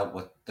started out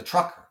with the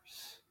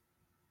truckers.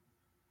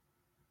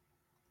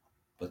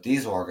 But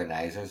these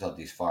organizers of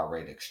these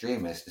far-right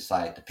extremists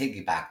decided to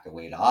piggyback their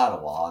way to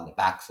Ottawa on the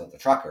backs of the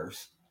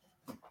truckers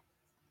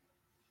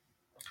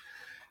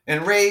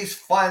and raise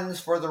funds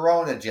for their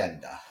own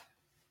agenda.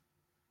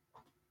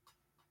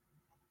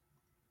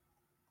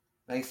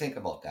 Now you think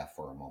about that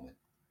for a moment.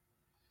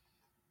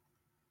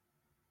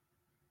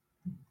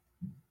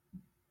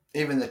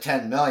 Even the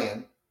 10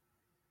 million,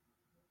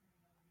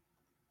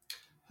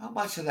 how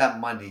much of that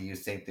money do you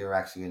think they're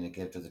actually going to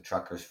give to the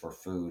truckers for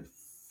food,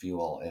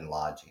 fuel, and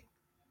lodging?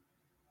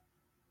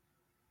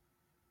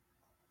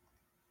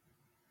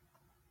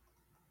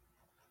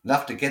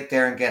 Enough to get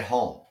there and get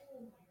home.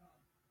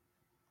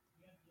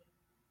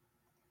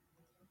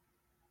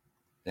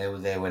 They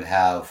would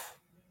have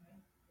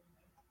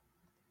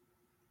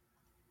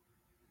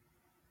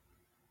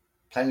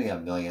plenty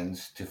of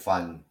millions to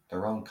fund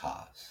their own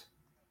cause.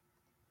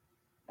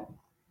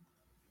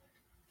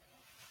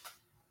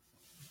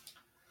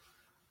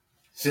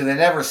 So they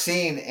never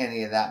seen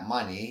any of that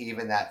money.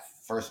 Even that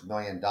first $1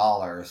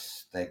 million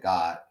they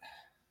got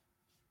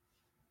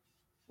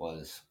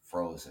was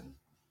frozen.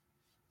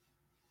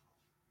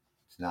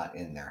 It's not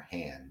in their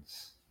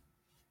hands.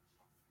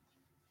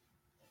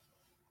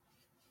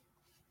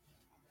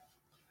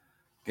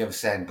 Give,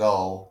 Send,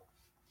 Go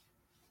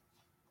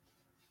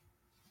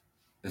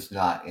is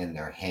not in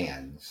their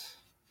hands,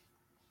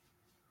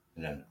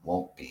 and it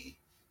won't be.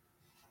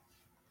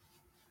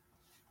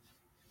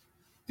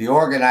 The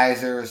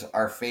organizers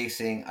are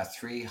facing a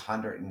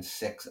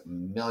 $306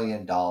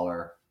 million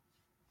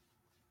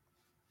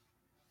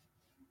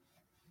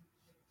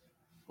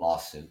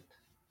lawsuit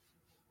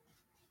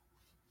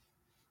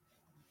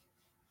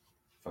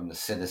from the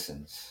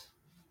citizens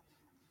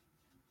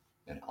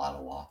in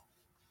Ottawa.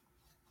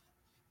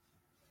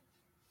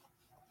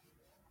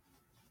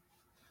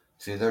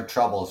 See, their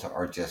troubles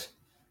are just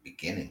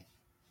beginning.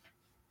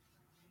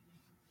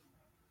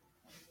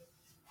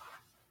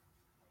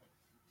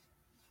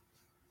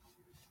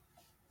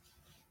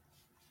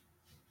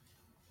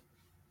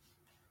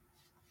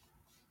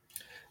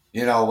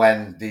 You know,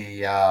 when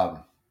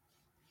the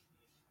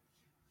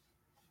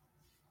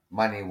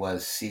money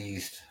was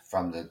seized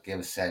from the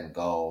Give, Send,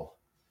 Go,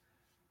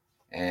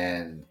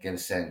 and Give,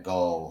 Send,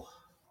 Go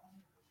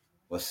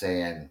was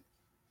saying,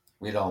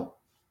 we don't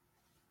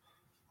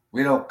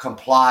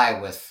comply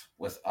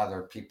with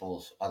other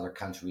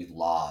countries'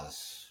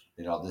 laws.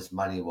 You know, this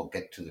money will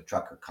get to the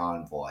trucker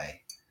convoy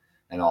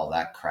and all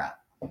that crap.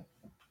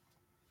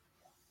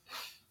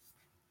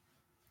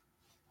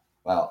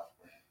 Well,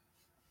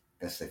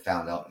 I guess they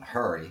found out in a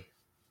hurry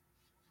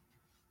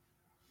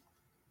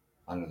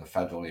under the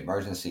Federal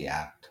Emergency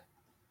Act.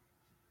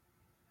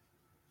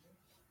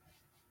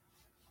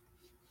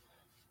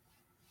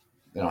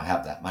 They don't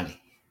have that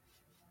money.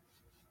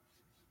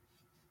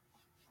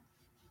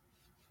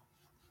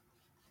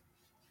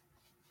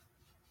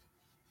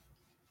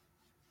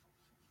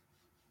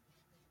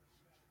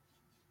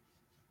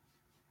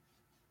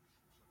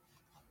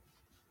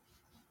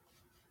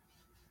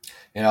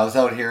 You know, I was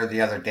out here the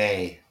other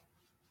day,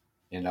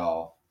 you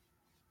know,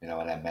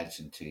 when I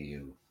mentioned to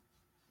you,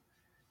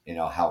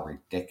 how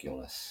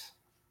ridiculous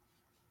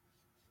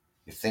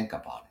you think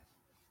about it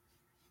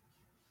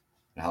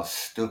and how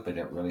stupid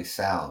it really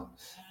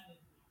sounds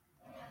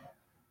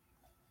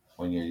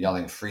when you're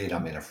yelling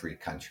freedom in a free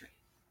country.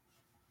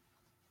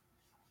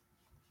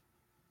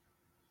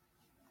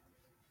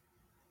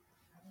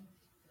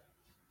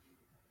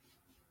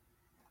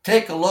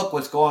 Take a look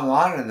what's going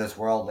on in this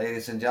world,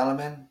 ladies and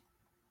gentlemen.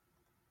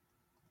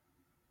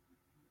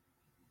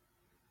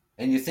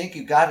 And you think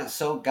you got it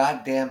so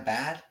goddamn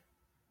bad?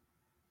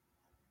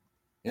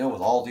 You know,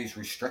 with all these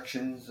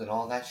restrictions and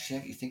all that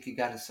shit, you think you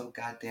got it so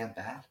goddamn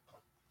bad?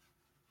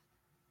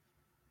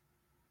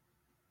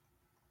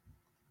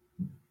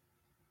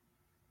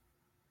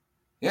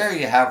 Here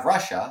you have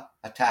Russia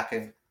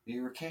attacking the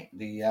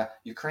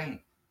Ukraine.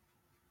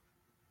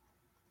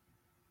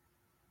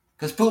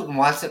 Because Putin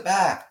wants it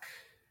back.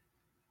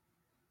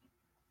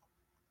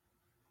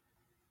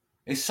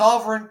 A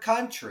sovereign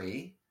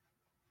country,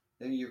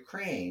 the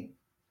Ukraine,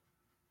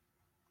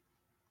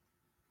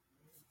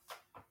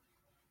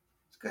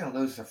 is going to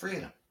lose their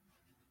freedom.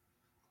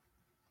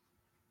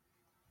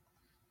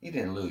 You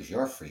didn't lose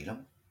your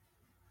freedom.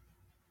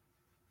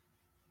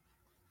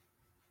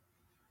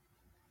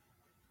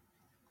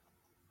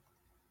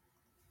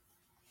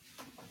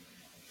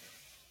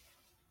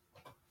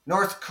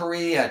 North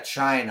Korea,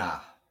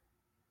 China.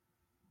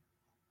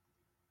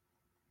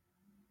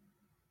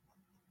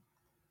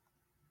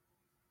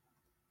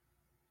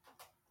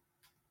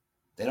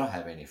 They don't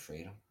have any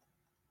freedom.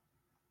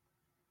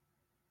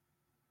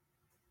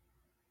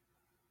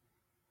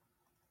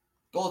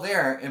 Go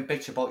there and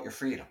bitch about your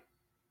freedom.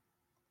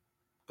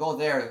 Go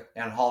there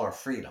and holler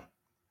freedom.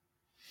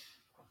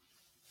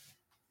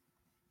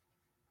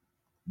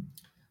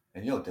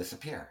 And you'll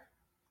disappear.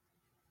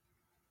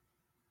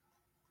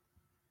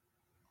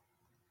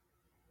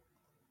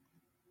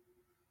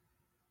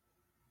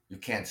 You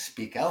can't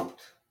speak out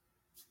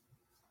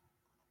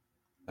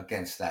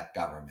against that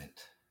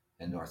government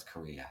in North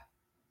Korea.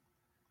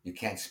 You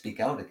can't speak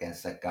out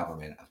against the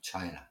government of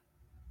China.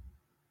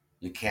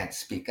 You can't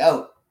speak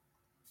out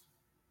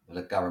with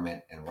the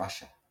government in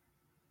Russia.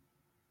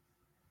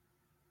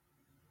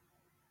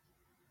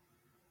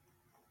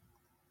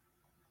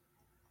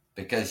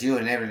 Because you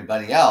and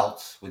everybody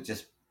else would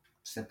just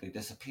simply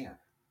disappear.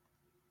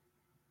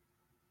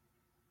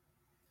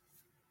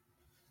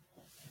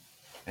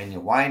 And you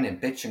whine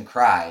and bitch and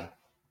cry.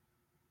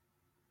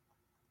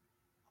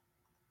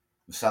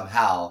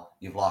 Somehow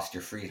you've lost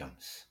your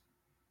freedoms.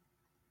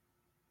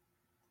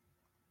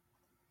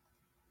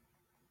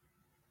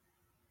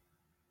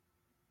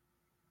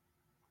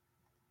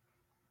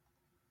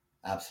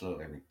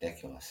 Absolutely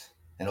ridiculous.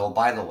 And oh,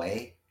 by the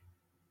way,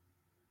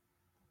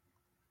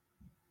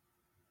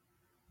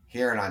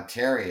 here in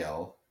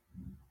Ontario,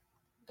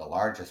 the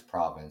largest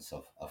province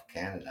of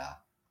Canada,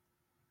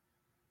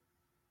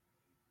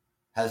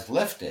 has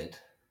lifted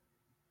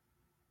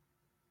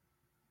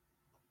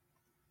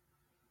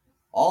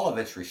all of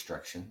its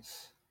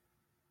restrictions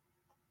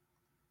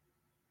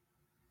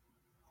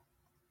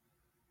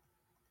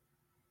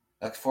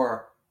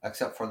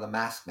except for the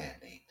mask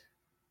mandate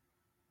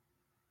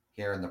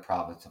here in the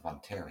province of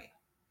Ontario.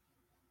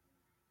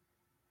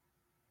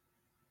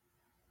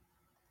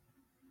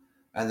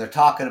 And they're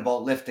talking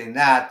about lifting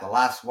that, the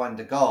last one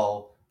to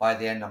go, by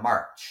the end of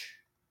March.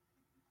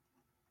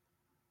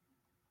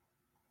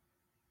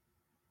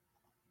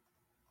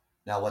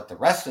 Now, what the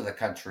rest of the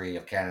country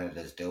of Canada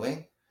is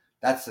doing,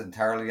 that's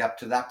entirely up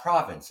to that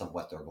province of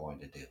what they're going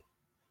to do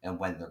and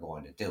when they're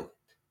going to do it.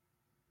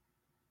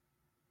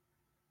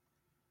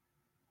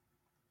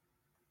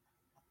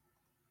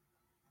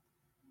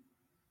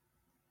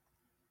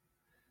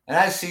 And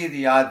I see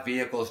the odd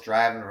vehicles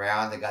driving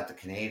around. They got the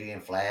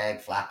Canadian flag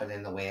flapping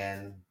in the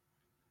wind,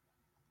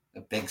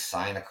 a big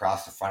sign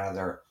across the front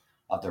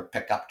of their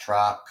pickup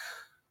truck.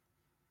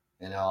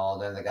 Then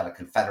they got a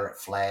Confederate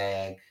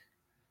flag,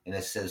 and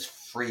it says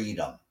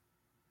freedom.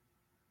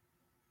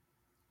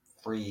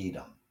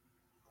 Freedom.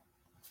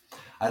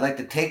 I'd like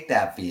to take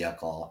that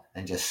vehicle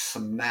and just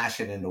smash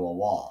it into a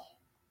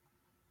wall.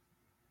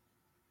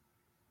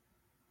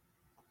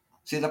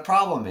 See, the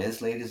problem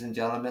is, ladies and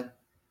gentlemen,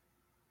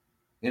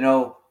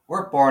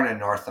 we're born in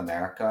North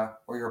America,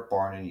 or you're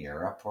born in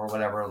Europe, or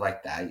whatever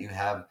like that. You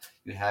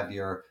have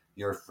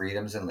your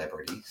freedoms and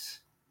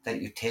liberties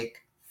that you take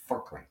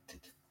for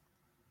granted.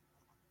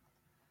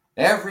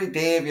 Every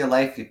day of your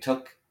life, you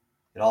took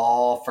it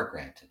all for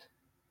granted.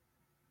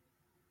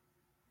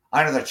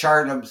 Under the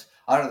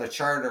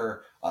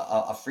Charter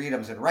of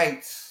Freedoms and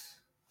Rights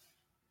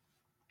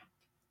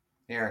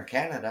here in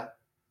Canada,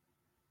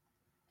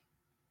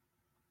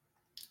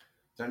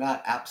 they're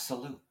not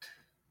absolute.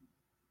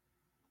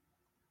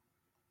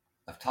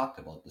 I've talked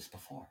about this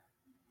before.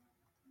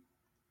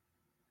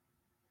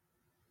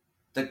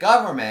 The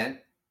government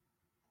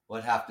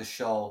would have to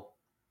show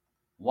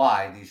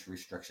why these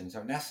restrictions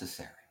are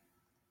necessary.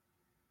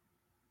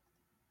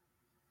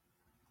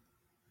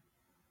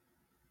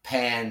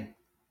 Pandemic.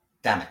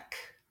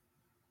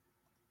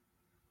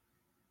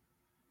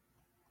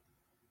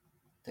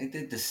 They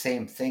did the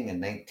same thing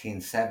in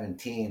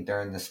 1917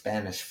 during the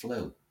Spanish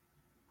flu.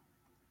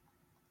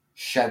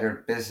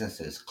 Shuttered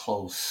businesses,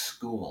 closed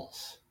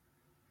schools,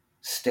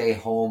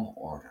 stay-home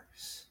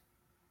orders,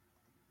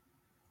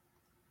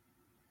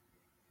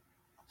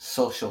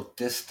 social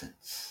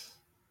distance.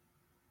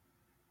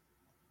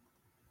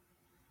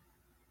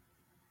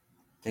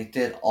 They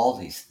did all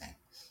these things.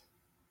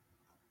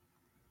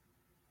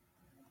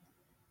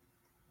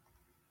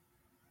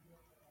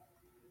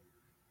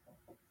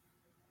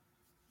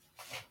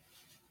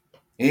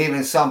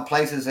 Even some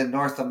places in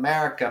North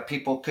America,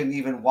 people couldn't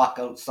even walk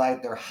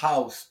outside their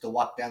house to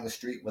walk down the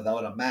street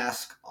without a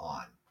mask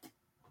on.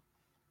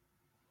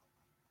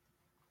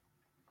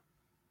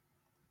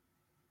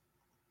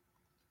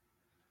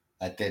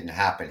 That didn't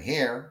happen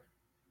here.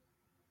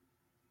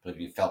 But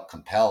if you felt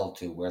compelled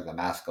to wear the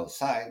mask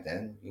outside,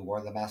 then you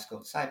wore the mask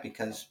outside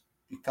because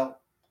you felt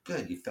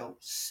good, you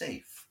felt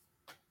safe.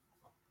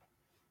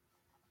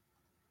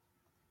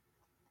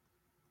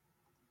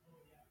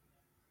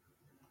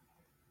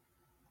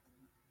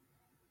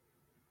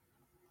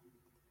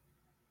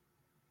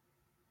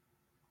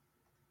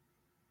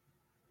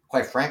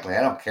 Quite frankly,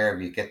 I don't care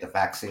if you get the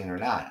vaccine or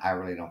not. I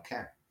really don't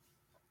care.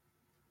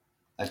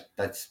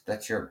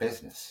 That's your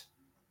business.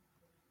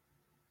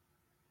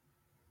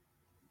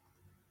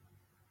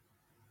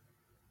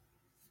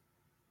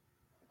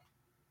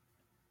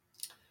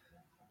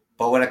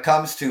 But when it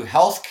comes to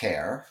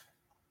healthcare,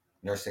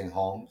 nursing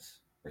homes,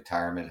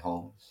 retirement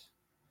homes,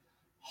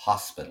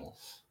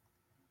 hospitals,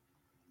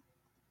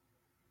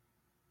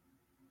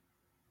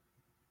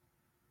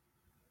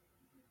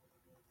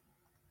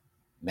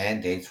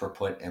 mandates were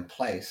put in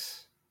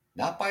place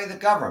not by the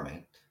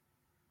government,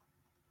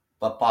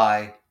 but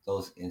by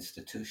those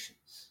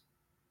institutions.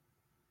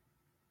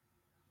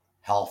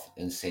 Health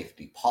and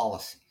safety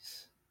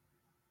policies.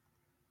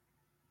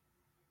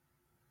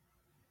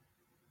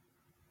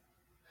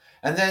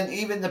 And then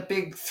even the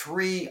big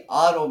three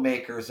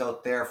automakers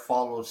out there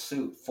followed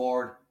suit: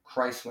 Ford,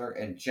 Chrysler,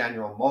 and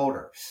General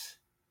Motors.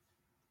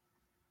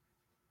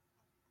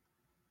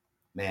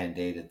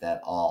 mandated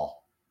that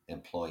all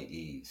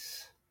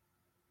employees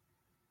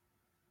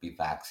be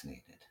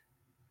vaccinated.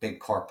 Big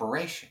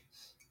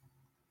corporations,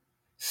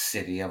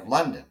 City of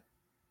London,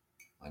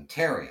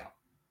 Ontario,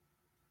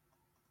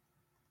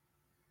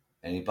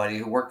 anybody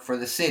who worked for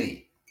the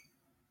city,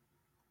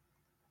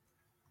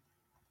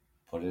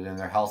 put it in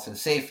their health and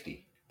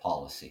safety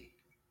policy.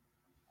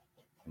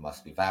 You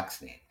must be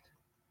vaccinated.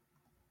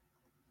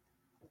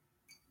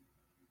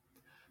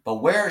 But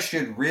where it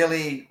should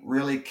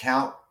really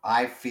count,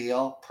 I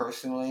feel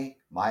personally,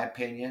 my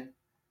opinion,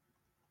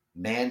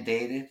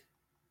 mandated,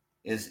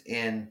 is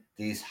in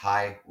these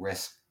high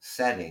risk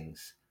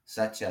settings,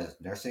 such as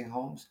nursing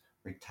homes,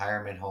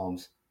 retirement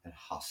homes, and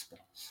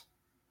hospitals.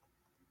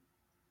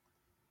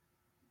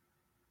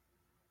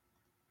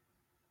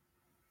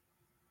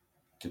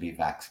 To be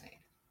vaccinated.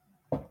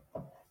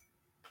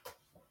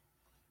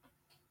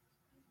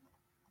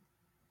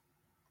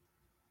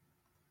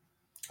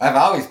 I've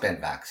always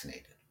been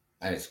vaccinated.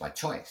 And it's my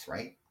choice,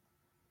 right?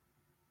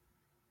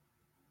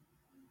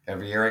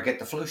 Every year I get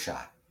the flu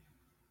shot.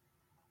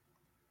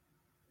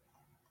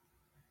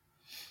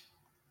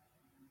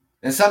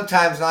 And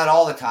sometimes, not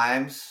all the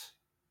times,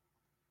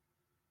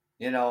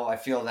 I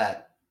feel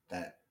that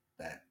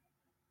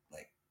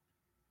like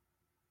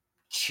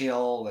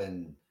chill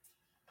and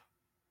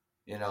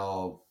you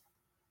know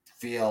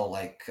feel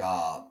like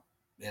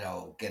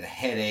get a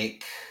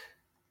headache,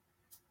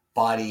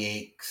 body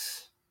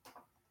aches,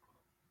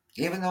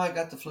 even though I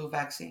got the flu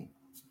vaccine.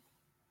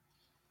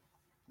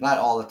 Not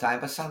all the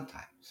time, but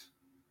sometimes.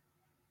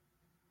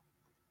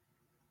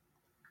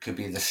 Could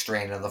be the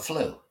strain of the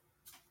flu.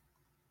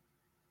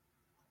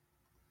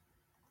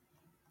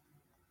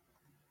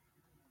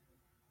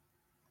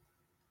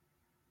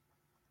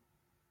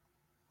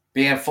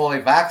 Being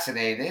fully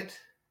vaccinated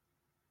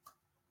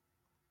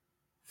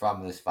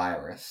from this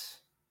virus,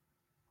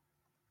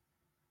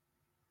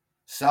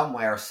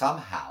 somewhere,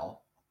 somehow,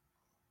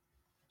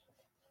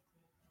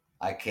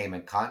 I came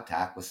in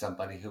contact with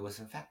somebody who was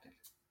infected.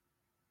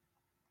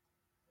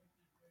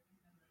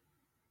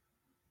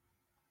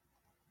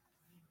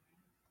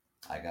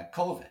 I got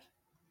COVID.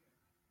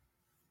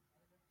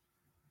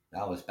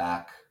 That was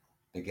back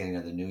beginning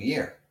of the new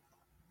year.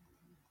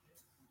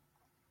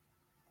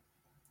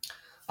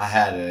 I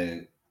had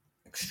an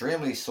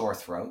extremely sore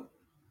throat.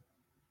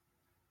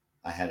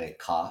 I had a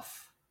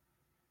cough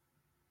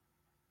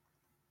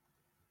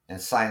and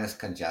sinus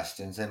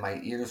congestions, and my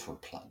ears were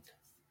plugged.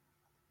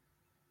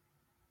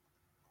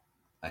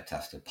 I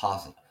tested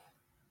positive.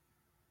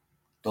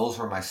 Those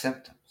were my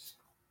symptoms.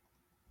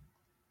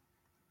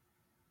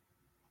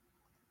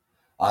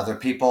 Other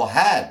people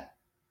had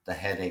the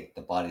headache,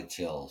 the body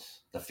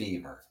chills, the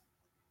fever.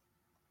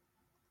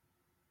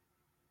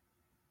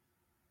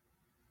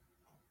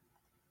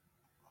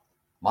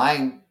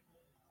 Mine,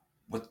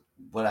 with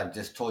what I've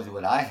just told you,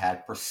 what I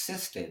had,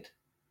 persisted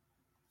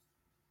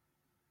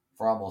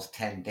for almost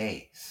 10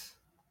 days.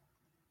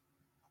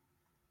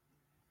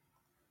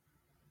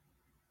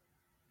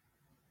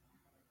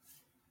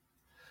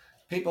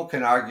 People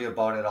can argue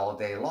about it all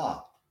day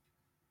long.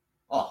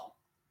 Oh,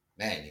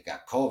 man, you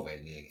got COVID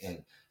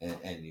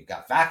and you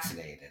got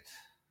vaccinated.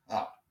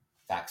 Oh,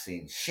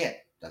 vaccine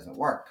shit doesn't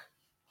work.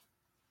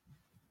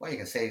 Well, you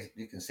can say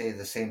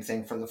the same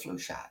thing for the flu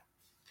shot.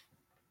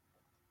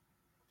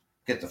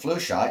 Get the flu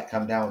shot,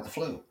 come down with the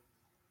flu.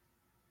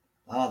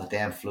 Oh, the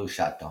damn flu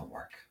shot don't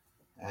work.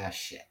 Ah,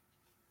 shit.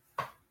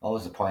 What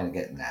was the point of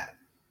getting that?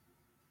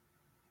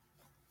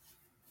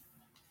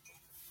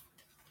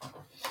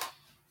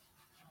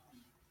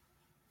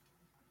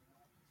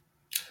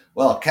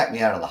 Well, it kept me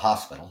out of the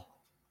hospital.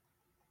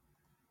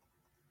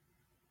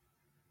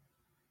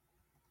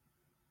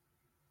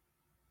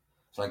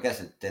 So I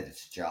guess it did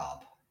its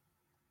job.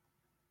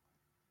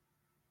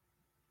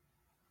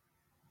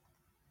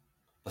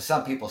 But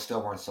some people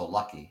still weren't so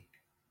lucky.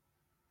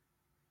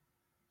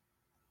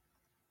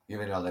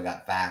 Even though they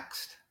got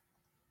vaxxed,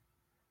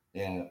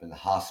 they ended up in the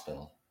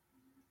hospital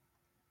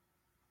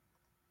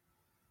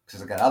because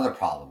they got other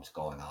problems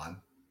going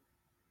on.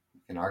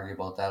 You can argue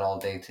about that all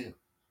day too.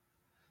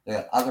 They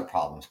got other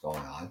problems going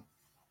on.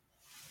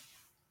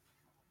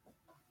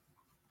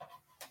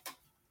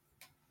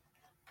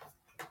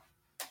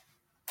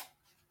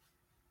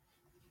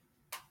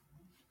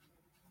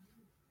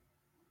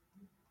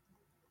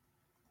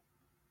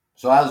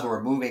 So as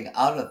we're moving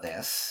out of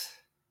this,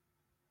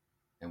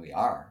 and we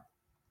are,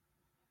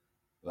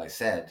 like I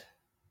said,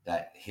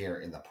 that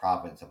here in the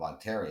province of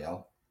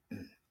Ontario,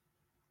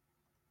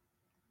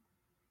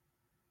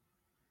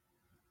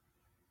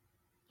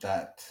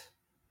 that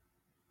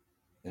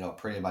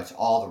pretty much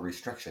all the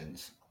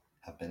restrictions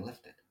have been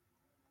lifted.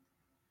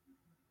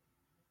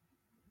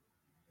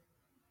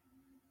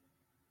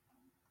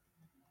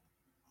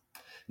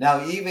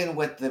 Now, even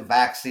with the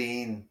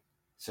vaccine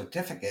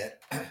certificate,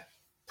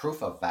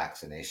 proof of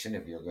vaccination,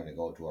 if you're going to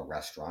go to a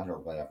restaurant or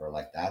whatever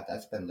like that,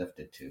 that's been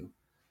lifted too.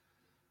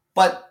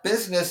 But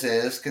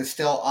businesses can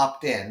still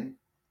opt in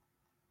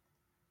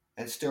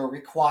and still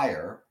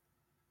require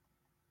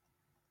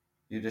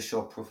you to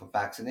show proof of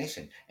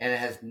vaccination. And it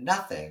has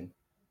nothing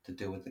to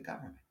do with the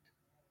government.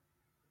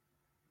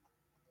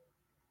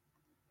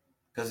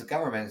 Because the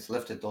government has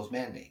lifted those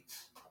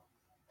mandates.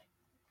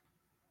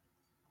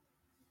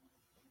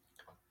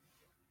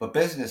 But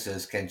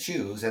businesses can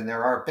choose, and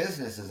there are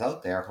businesses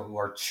out there who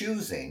are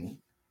choosing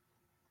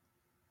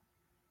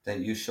that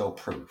you show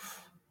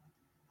proof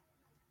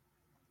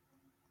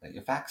that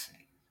you're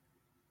vaccinated.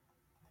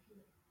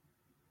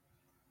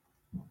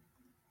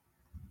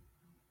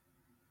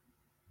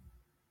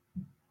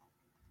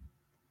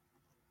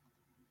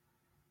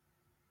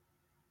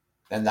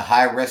 And the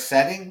high risk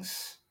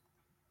settings,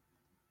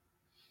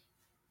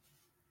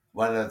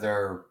 whether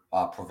they're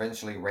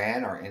provincially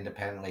ran or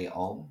independently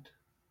owned,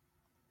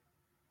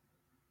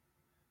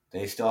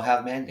 they still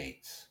have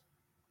mandates.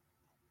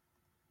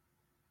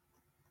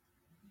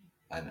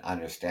 And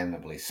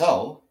understandably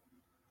so.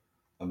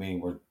 I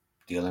mean, we're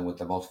dealing with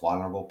the most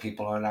vulnerable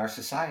people in our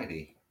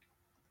society,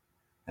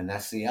 and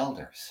that's the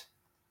elders.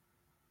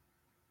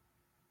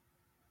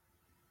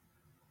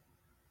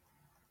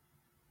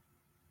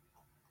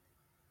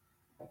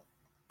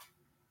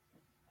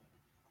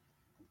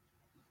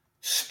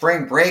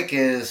 Spring break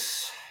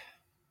is,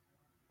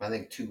 I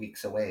think, 2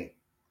 weeks away.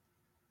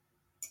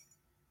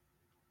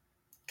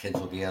 Kids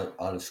will be out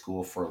of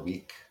school for a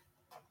week.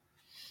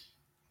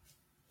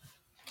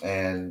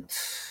 And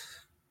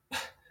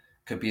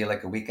could be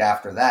like a week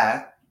after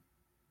that,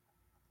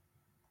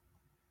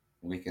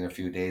 a week and a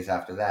few days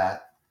after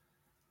that,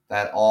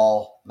 that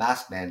all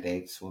mask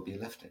mandates will be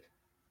lifted.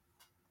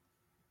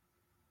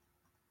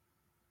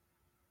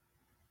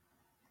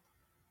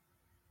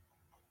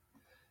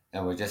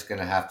 And we're just going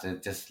to have to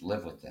just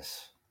live with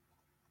this.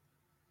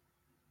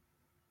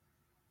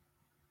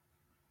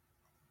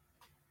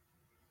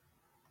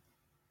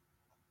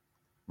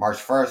 March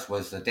 1st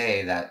was the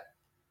day that,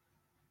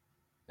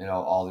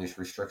 all these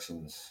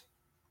restrictions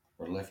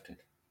were lifted.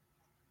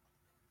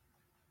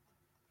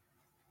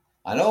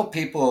 I know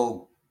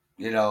people,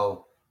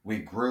 we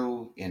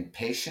grew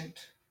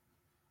impatient,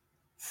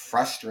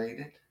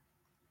 frustrated,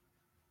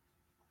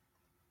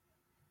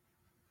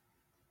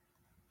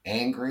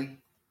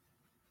 angry.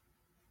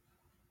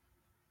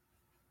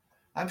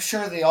 I'm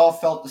sure they all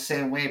felt the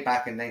same way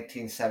back in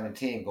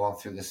 1917 going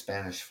through the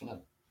Spanish flu.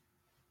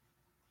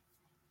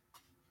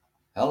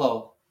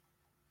 Hello.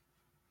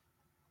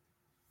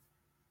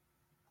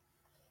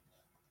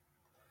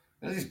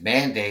 These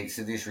mandates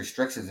and these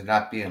restrictions are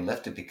not being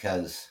lifted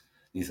because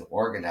these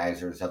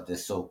organizers of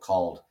this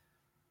so-called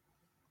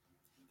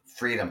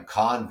Freedom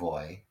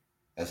Convoy,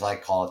 as I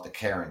call it, the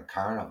Karen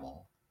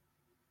Carnival,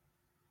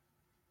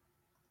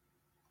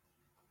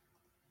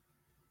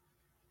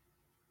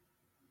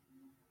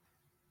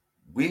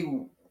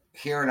 we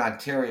here in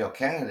Ontario,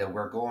 Canada,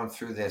 we're going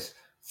through this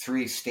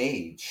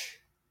 3-stage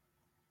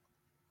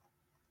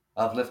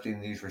of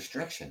lifting these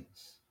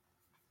restrictions.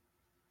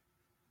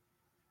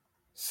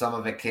 Some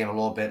of it came a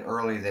little bit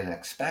earlier than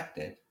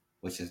expected,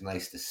 which is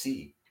nice to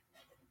see.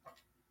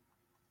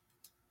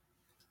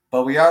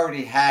 But we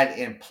already had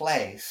in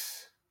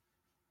place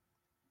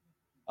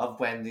of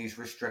when these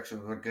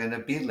restrictions were going to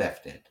be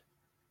lifted.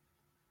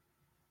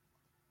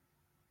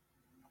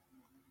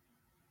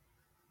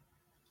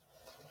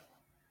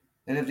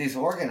 And if these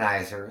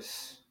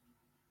organizers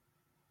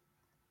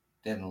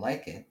didn't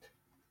like it,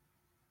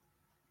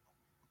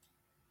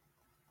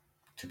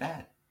 too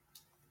bad.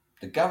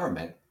 The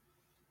government,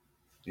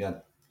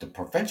 the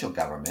provincial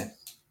government,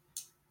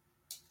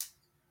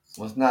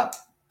 was not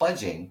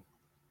budging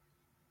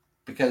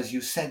because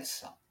you said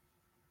so.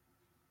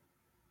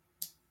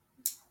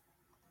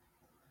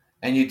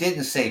 And you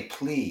didn't say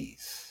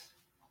please.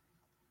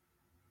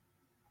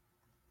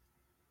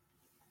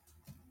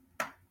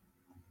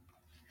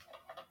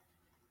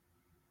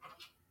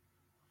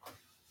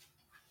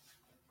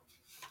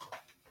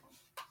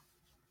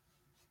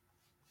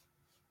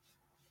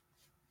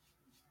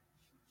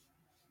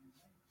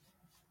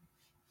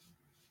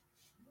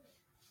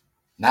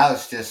 Now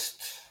it's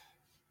just,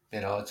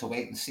 it's a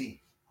wait and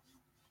see.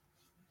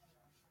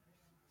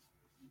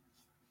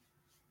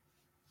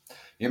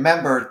 You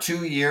remember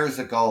 2 years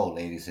ago,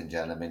 ladies and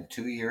gentlemen,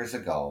 2 years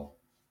ago,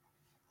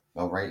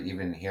 well, right,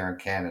 even here in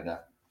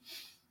Canada,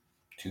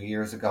 2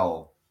 years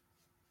ago,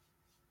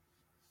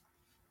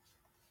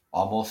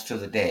 almost to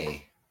the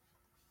day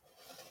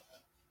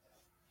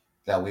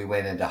that we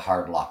went into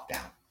hard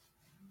lockdown.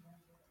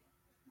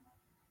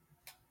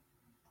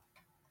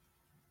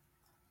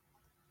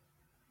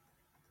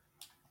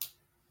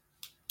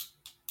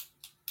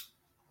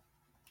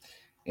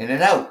 In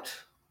and out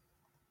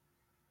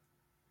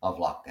of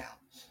lockdowns.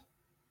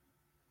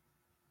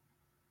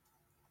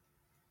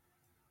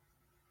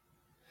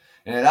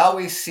 And it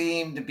always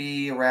seemed to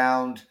be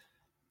around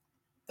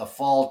the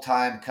fall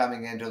time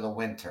coming into the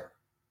winter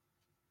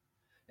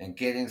and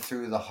getting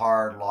through the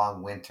hard,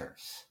 long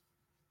winters.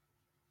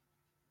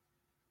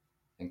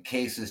 And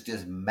cases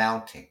just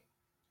mounting,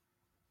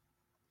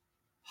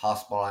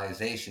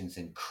 hospitalizations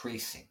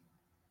increasing.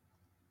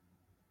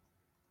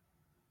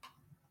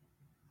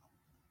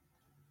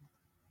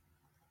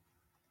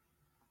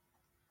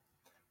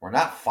 We're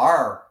not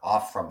far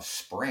off from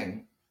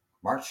spring.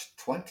 March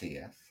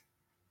 20th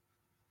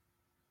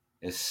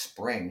is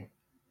spring.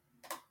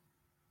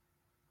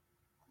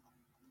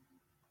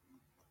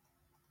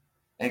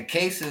 And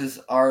cases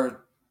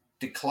are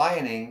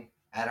declining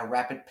at a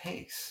rapid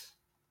pace.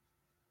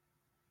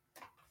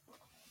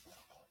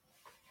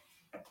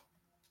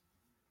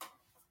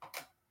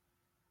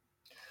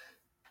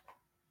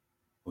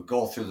 We'll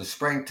go through the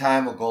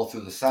springtime, we'll go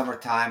through the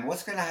summertime.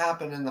 What's going to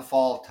happen in the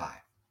fall time?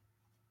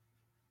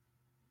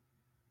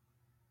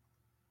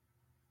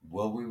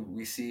 Will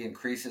we see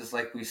increases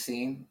like we've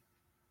seen?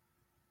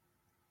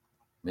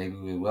 Maybe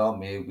we will,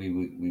 maybe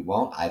we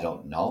won't. I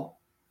don't know.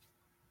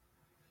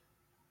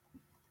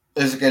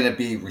 Is it going to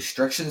be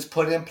restrictions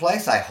put in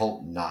place? I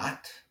hope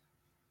not.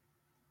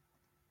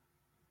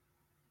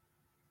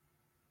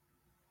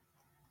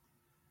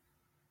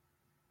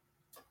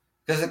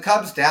 Because it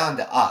comes down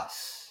to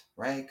us,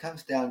 right? It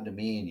comes down to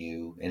me and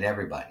you and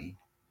everybody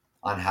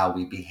on how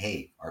we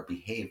behave, our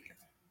behavior.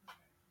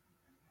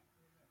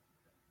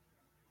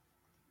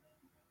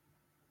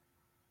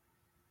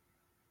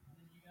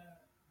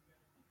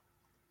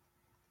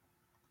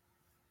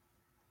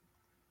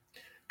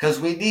 Because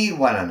we need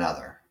one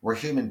another. We're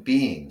human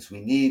beings.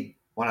 We need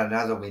one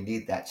another. We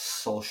need that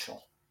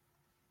social.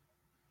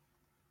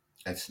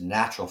 It's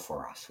natural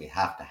for us. We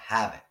have to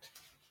have it.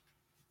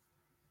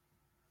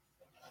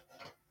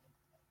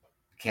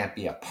 We can't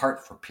be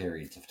apart for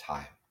periods of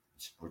time.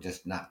 We're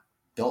just not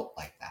built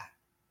like that.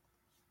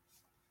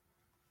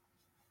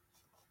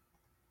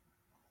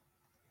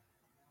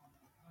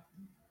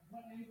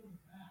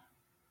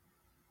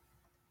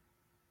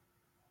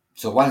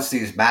 So once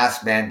these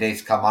mask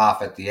mandates come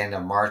off at the end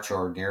of March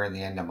or nearing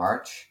the end of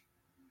March,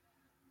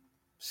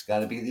 it's got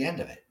to be the end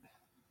of it.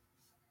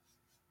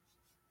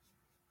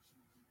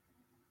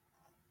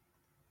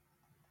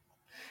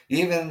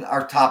 Even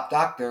our top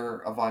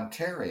doctor of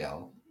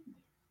Ontario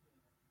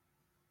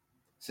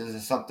says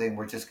it's something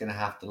we're just going to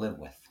have to live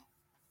with.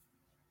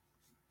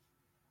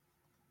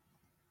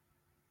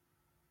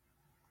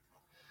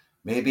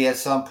 Maybe at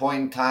some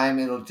point in time,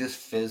 it'll just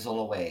fizzle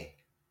away.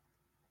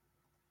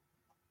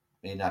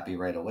 May not be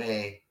right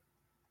away,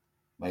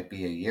 might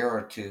be a year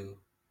or two,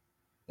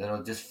 then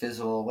it'll just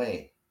fizzle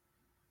away.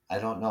 I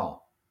don't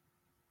know.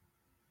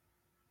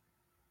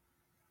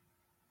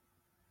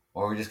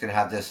 Or we're just going to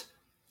have this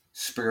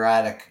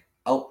sporadic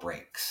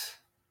outbreaks.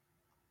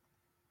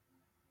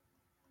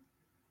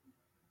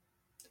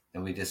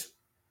 And we just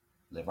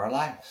live our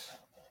lives.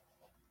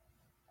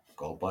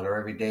 Go about our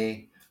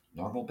everyday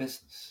normal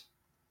business.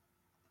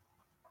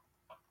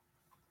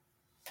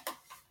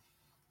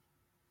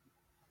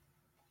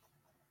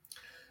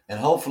 And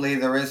hopefully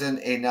there isn't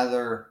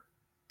another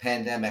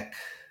pandemic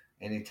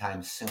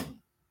anytime soon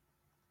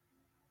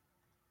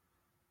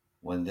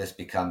when this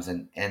becomes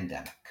an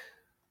endemic.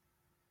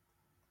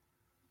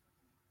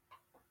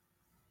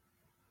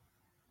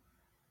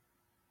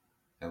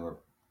 And we're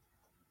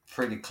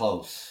pretty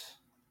close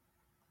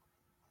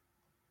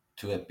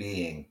to it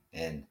being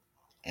an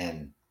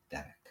endemic.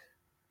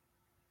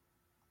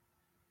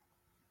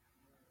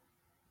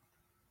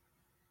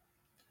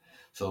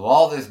 So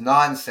all this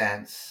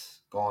nonsense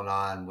going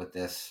on with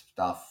this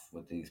stuff,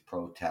 with these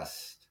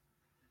protests,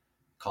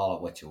 call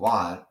it what you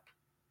want,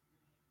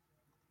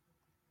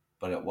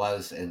 but it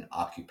was an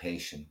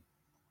occupation.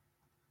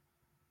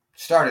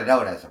 Started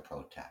out as a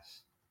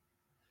protest,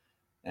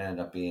 ended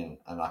up being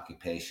an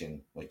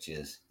occupation, which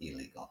is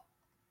illegal.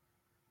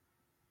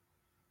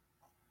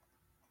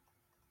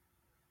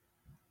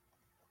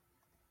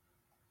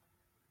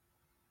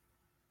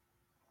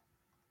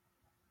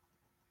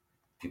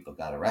 People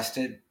got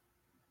arrested,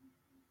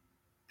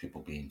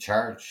 people being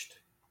charged,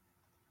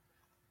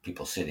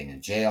 people sitting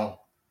in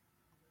jail.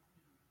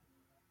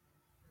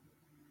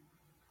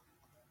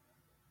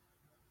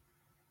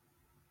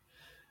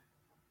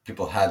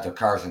 People had their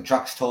cars and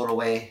trucks towed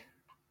away.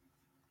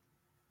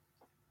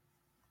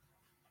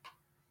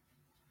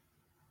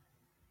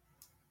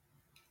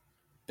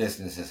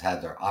 Businesses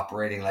had their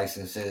operating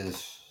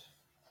licenses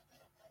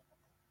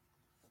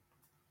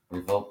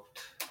revoked.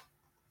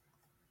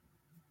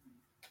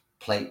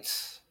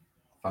 Plates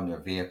from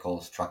their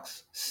vehicles,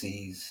 trucks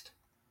seized.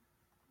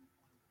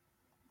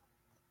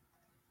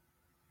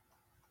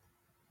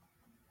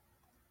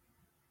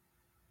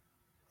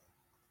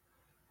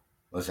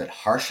 Was it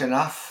harsh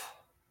enough?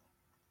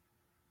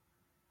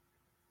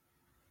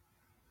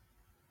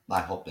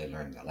 I hope they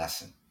learned the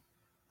lesson.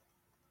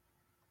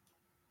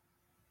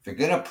 If you're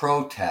going to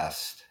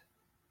protest,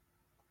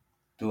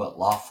 do it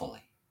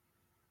lawfully.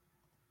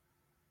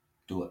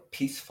 Do it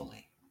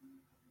peacefully.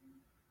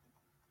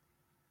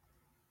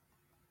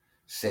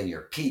 Say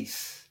your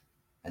piece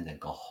and then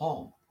go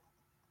home.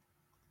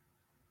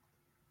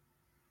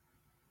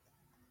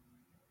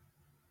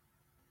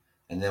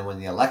 And then when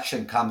the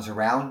election comes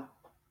around,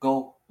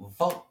 go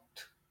vote.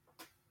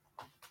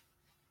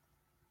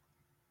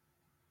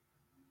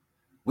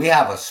 We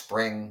have a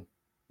spring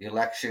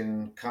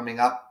election coming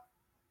up.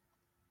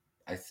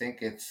 I think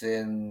it's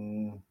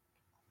in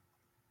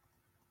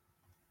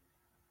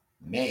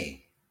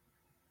May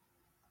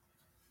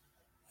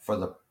for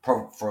the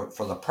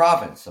for the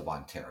province of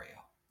Ontario.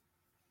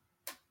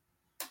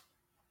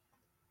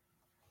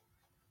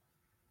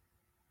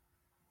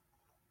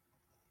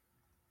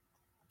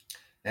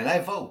 And I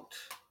vote.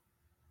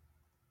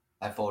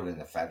 I vote in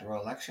the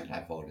federal election.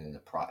 I vote in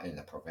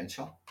the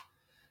provincial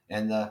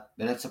and the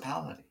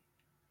municipality.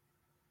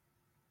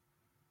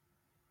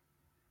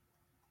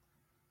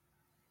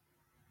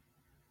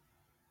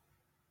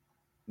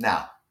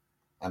 Now,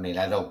 I mean,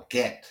 I don't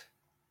get,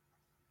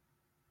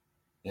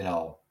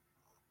 whoever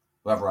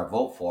I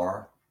vote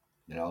for,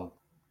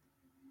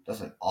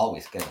 doesn't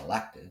always get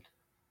elected.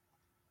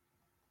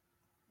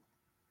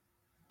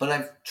 But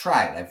I've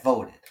tried. I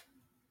voted.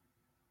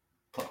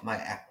 Put my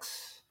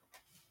X.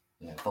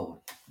 And I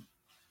voted.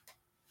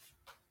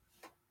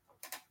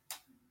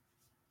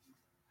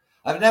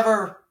 I've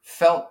never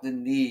felt the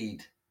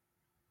need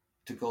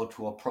to go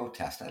to a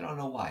protest. I don't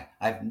know why.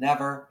 I've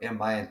never in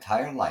my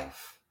entire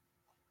life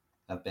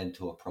have been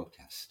to a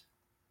protest.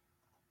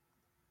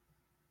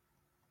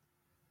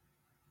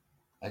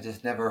 I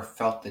just never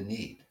felt the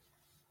need.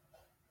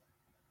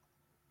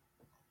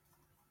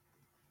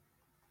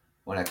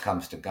 When it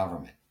comes to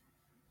government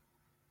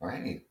or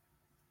anything,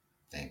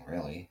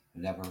 really.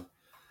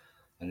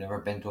 I've never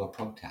been to a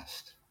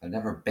protest. I've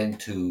never been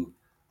to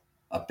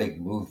a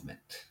big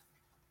movement.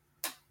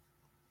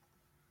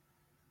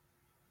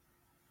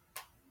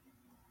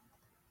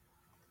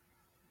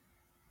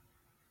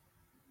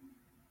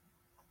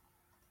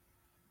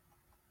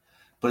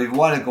 But if you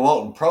want to go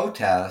out and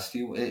protest,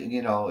 and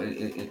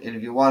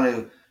if you want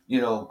to,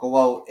 go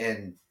out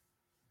and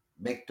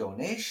make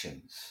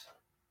donations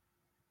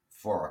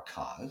for a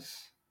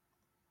cause,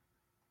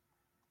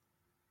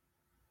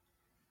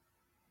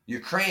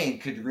 Ukraine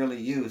could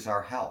really use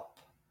our help.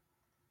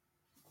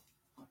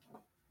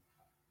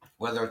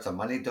 Whether it's a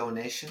money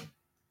donation,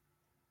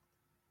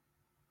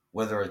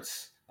 whether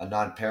it's a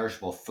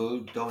non-perishable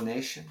food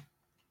donation,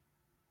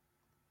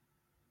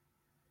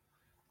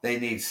 they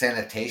need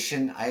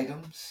sanitation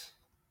items,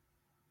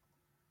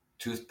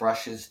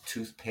 toothbrushes,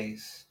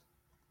 toothpaste,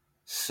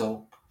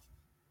 soap.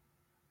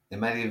 They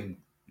might even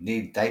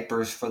need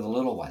diapers for the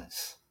little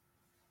ones.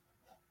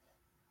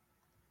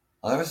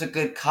 Well, there's a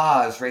good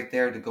cause right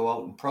there to go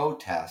out and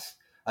protest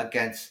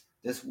against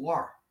this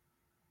war.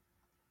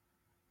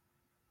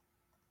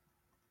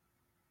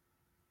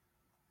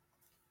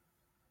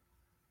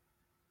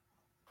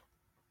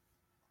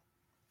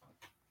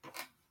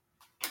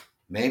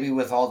 Maybe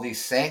with all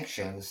these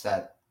sanctions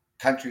that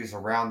countries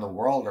around the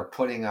world are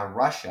putting on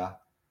Russia,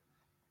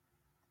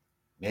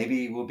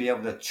 maybe we'll be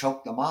able to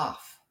choke them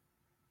off.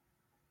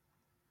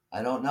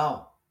 I don't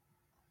know.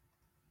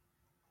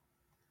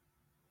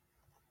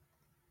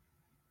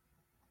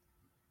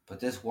 But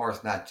this war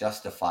is not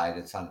justified,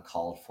 it's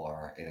uncalled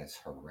for, and it's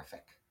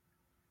horrific.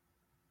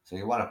 So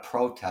you want to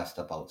protest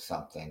about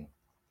something,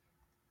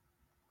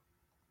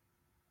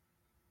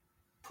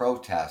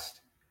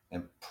 protest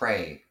and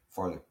pray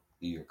for the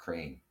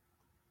Ukraine.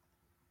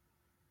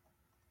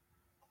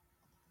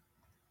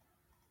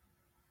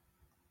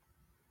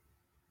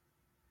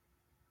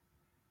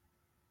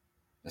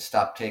 And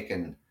stop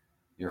taking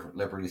your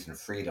liberties and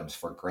freedoms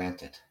for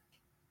granted.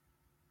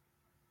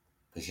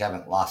 Because you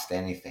haven't lost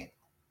anything.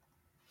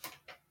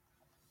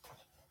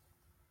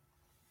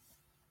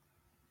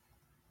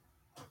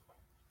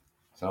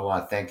 So I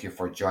want to thank you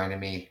for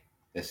joining me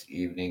this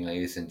evening,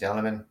 ladies and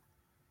gentlemen.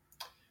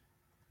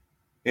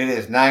 It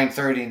is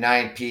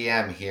 9:39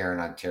 p.m. here in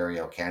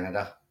Ontario,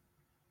 Canada.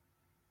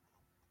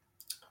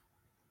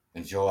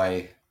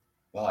 Enjoy,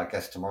 well, I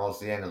guess tomorrow's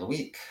the end of the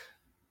week.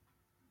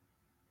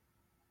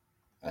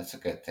 That's a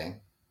good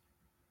thing.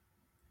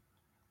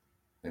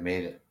 We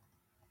made it.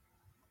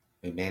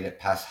 We made it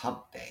past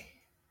hump day.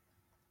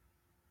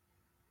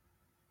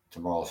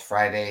 Tomorrow's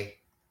Friday,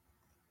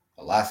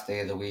 the last day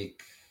of the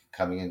week,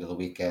 coming into the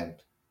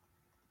weekend.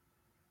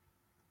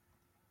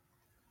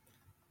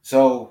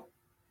 So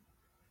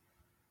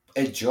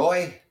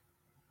enjoy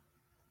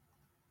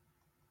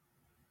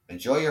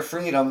your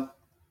freedom.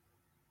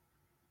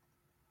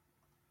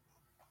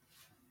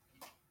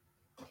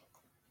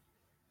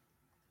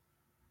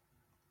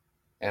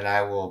 And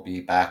I will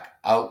be back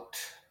out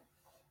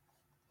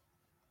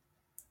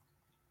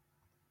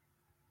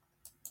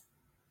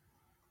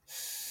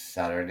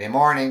Saturday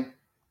morning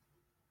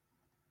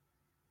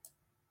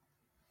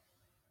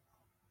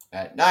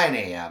at 9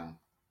 a.m.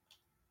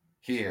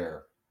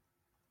 here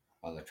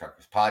on the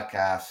Truckers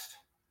Podcast.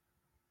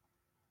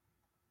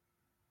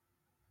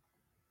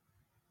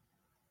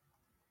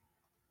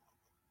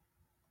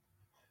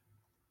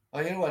 Oh,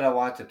 you know what I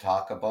want to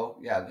talk about?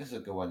 Yeah, this is a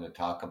good one to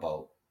talk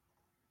about.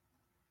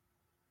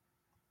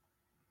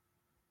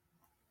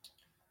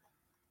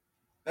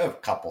 I have a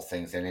couple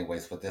things,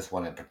 anyways, with this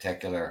one in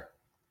particular.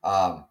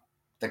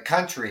 The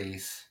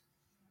countries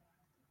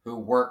who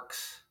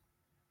works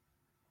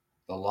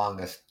the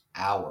longest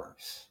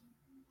hours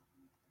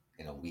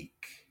in a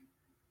week.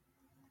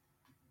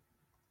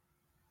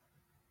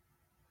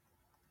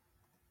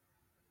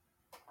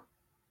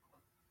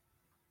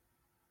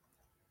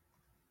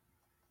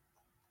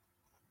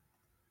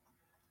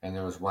 And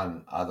there was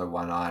one other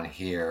one on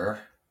here.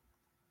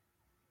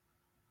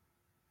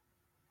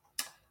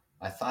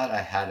 I thought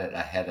I had it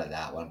ahead of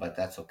that one, but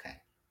that's okay.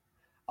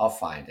 I'll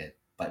find it.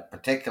 But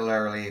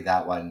particularly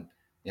that one,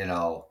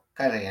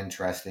 kind of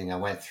interesting. I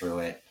went through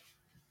it,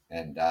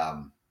 and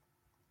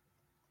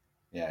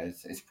yeah,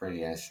 it's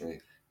pretty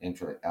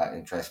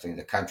interesting.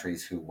 The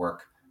countries who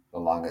work the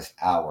longest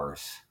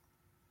hours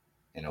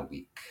in a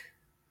week.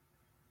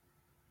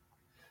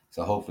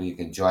 So hopefully you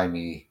can join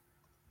me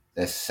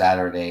this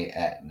Saturday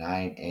at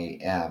 9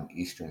 a.m.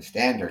 Eastern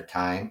Standard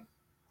Time,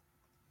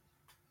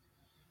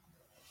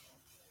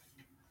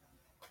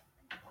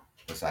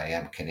 because I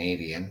am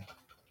Canadian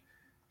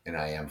and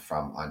I am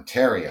from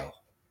Ontario,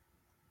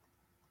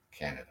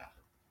 Canada.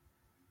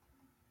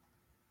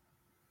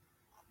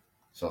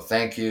 So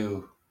thank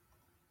you.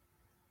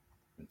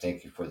 And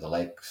thank you for the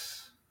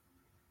likes.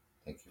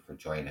 Thank you for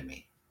joining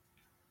me.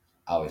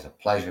 Always a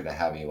pleasure to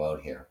have you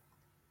out here.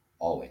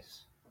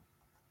 Always.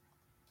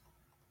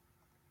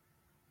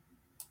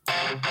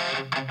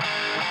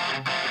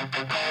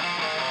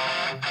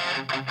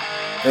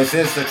 This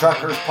is the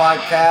Truckers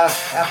Podcast,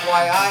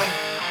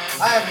 FYI.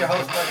 I am your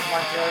host, Doug from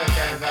Ontario,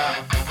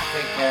 Canada.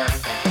 Take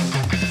care.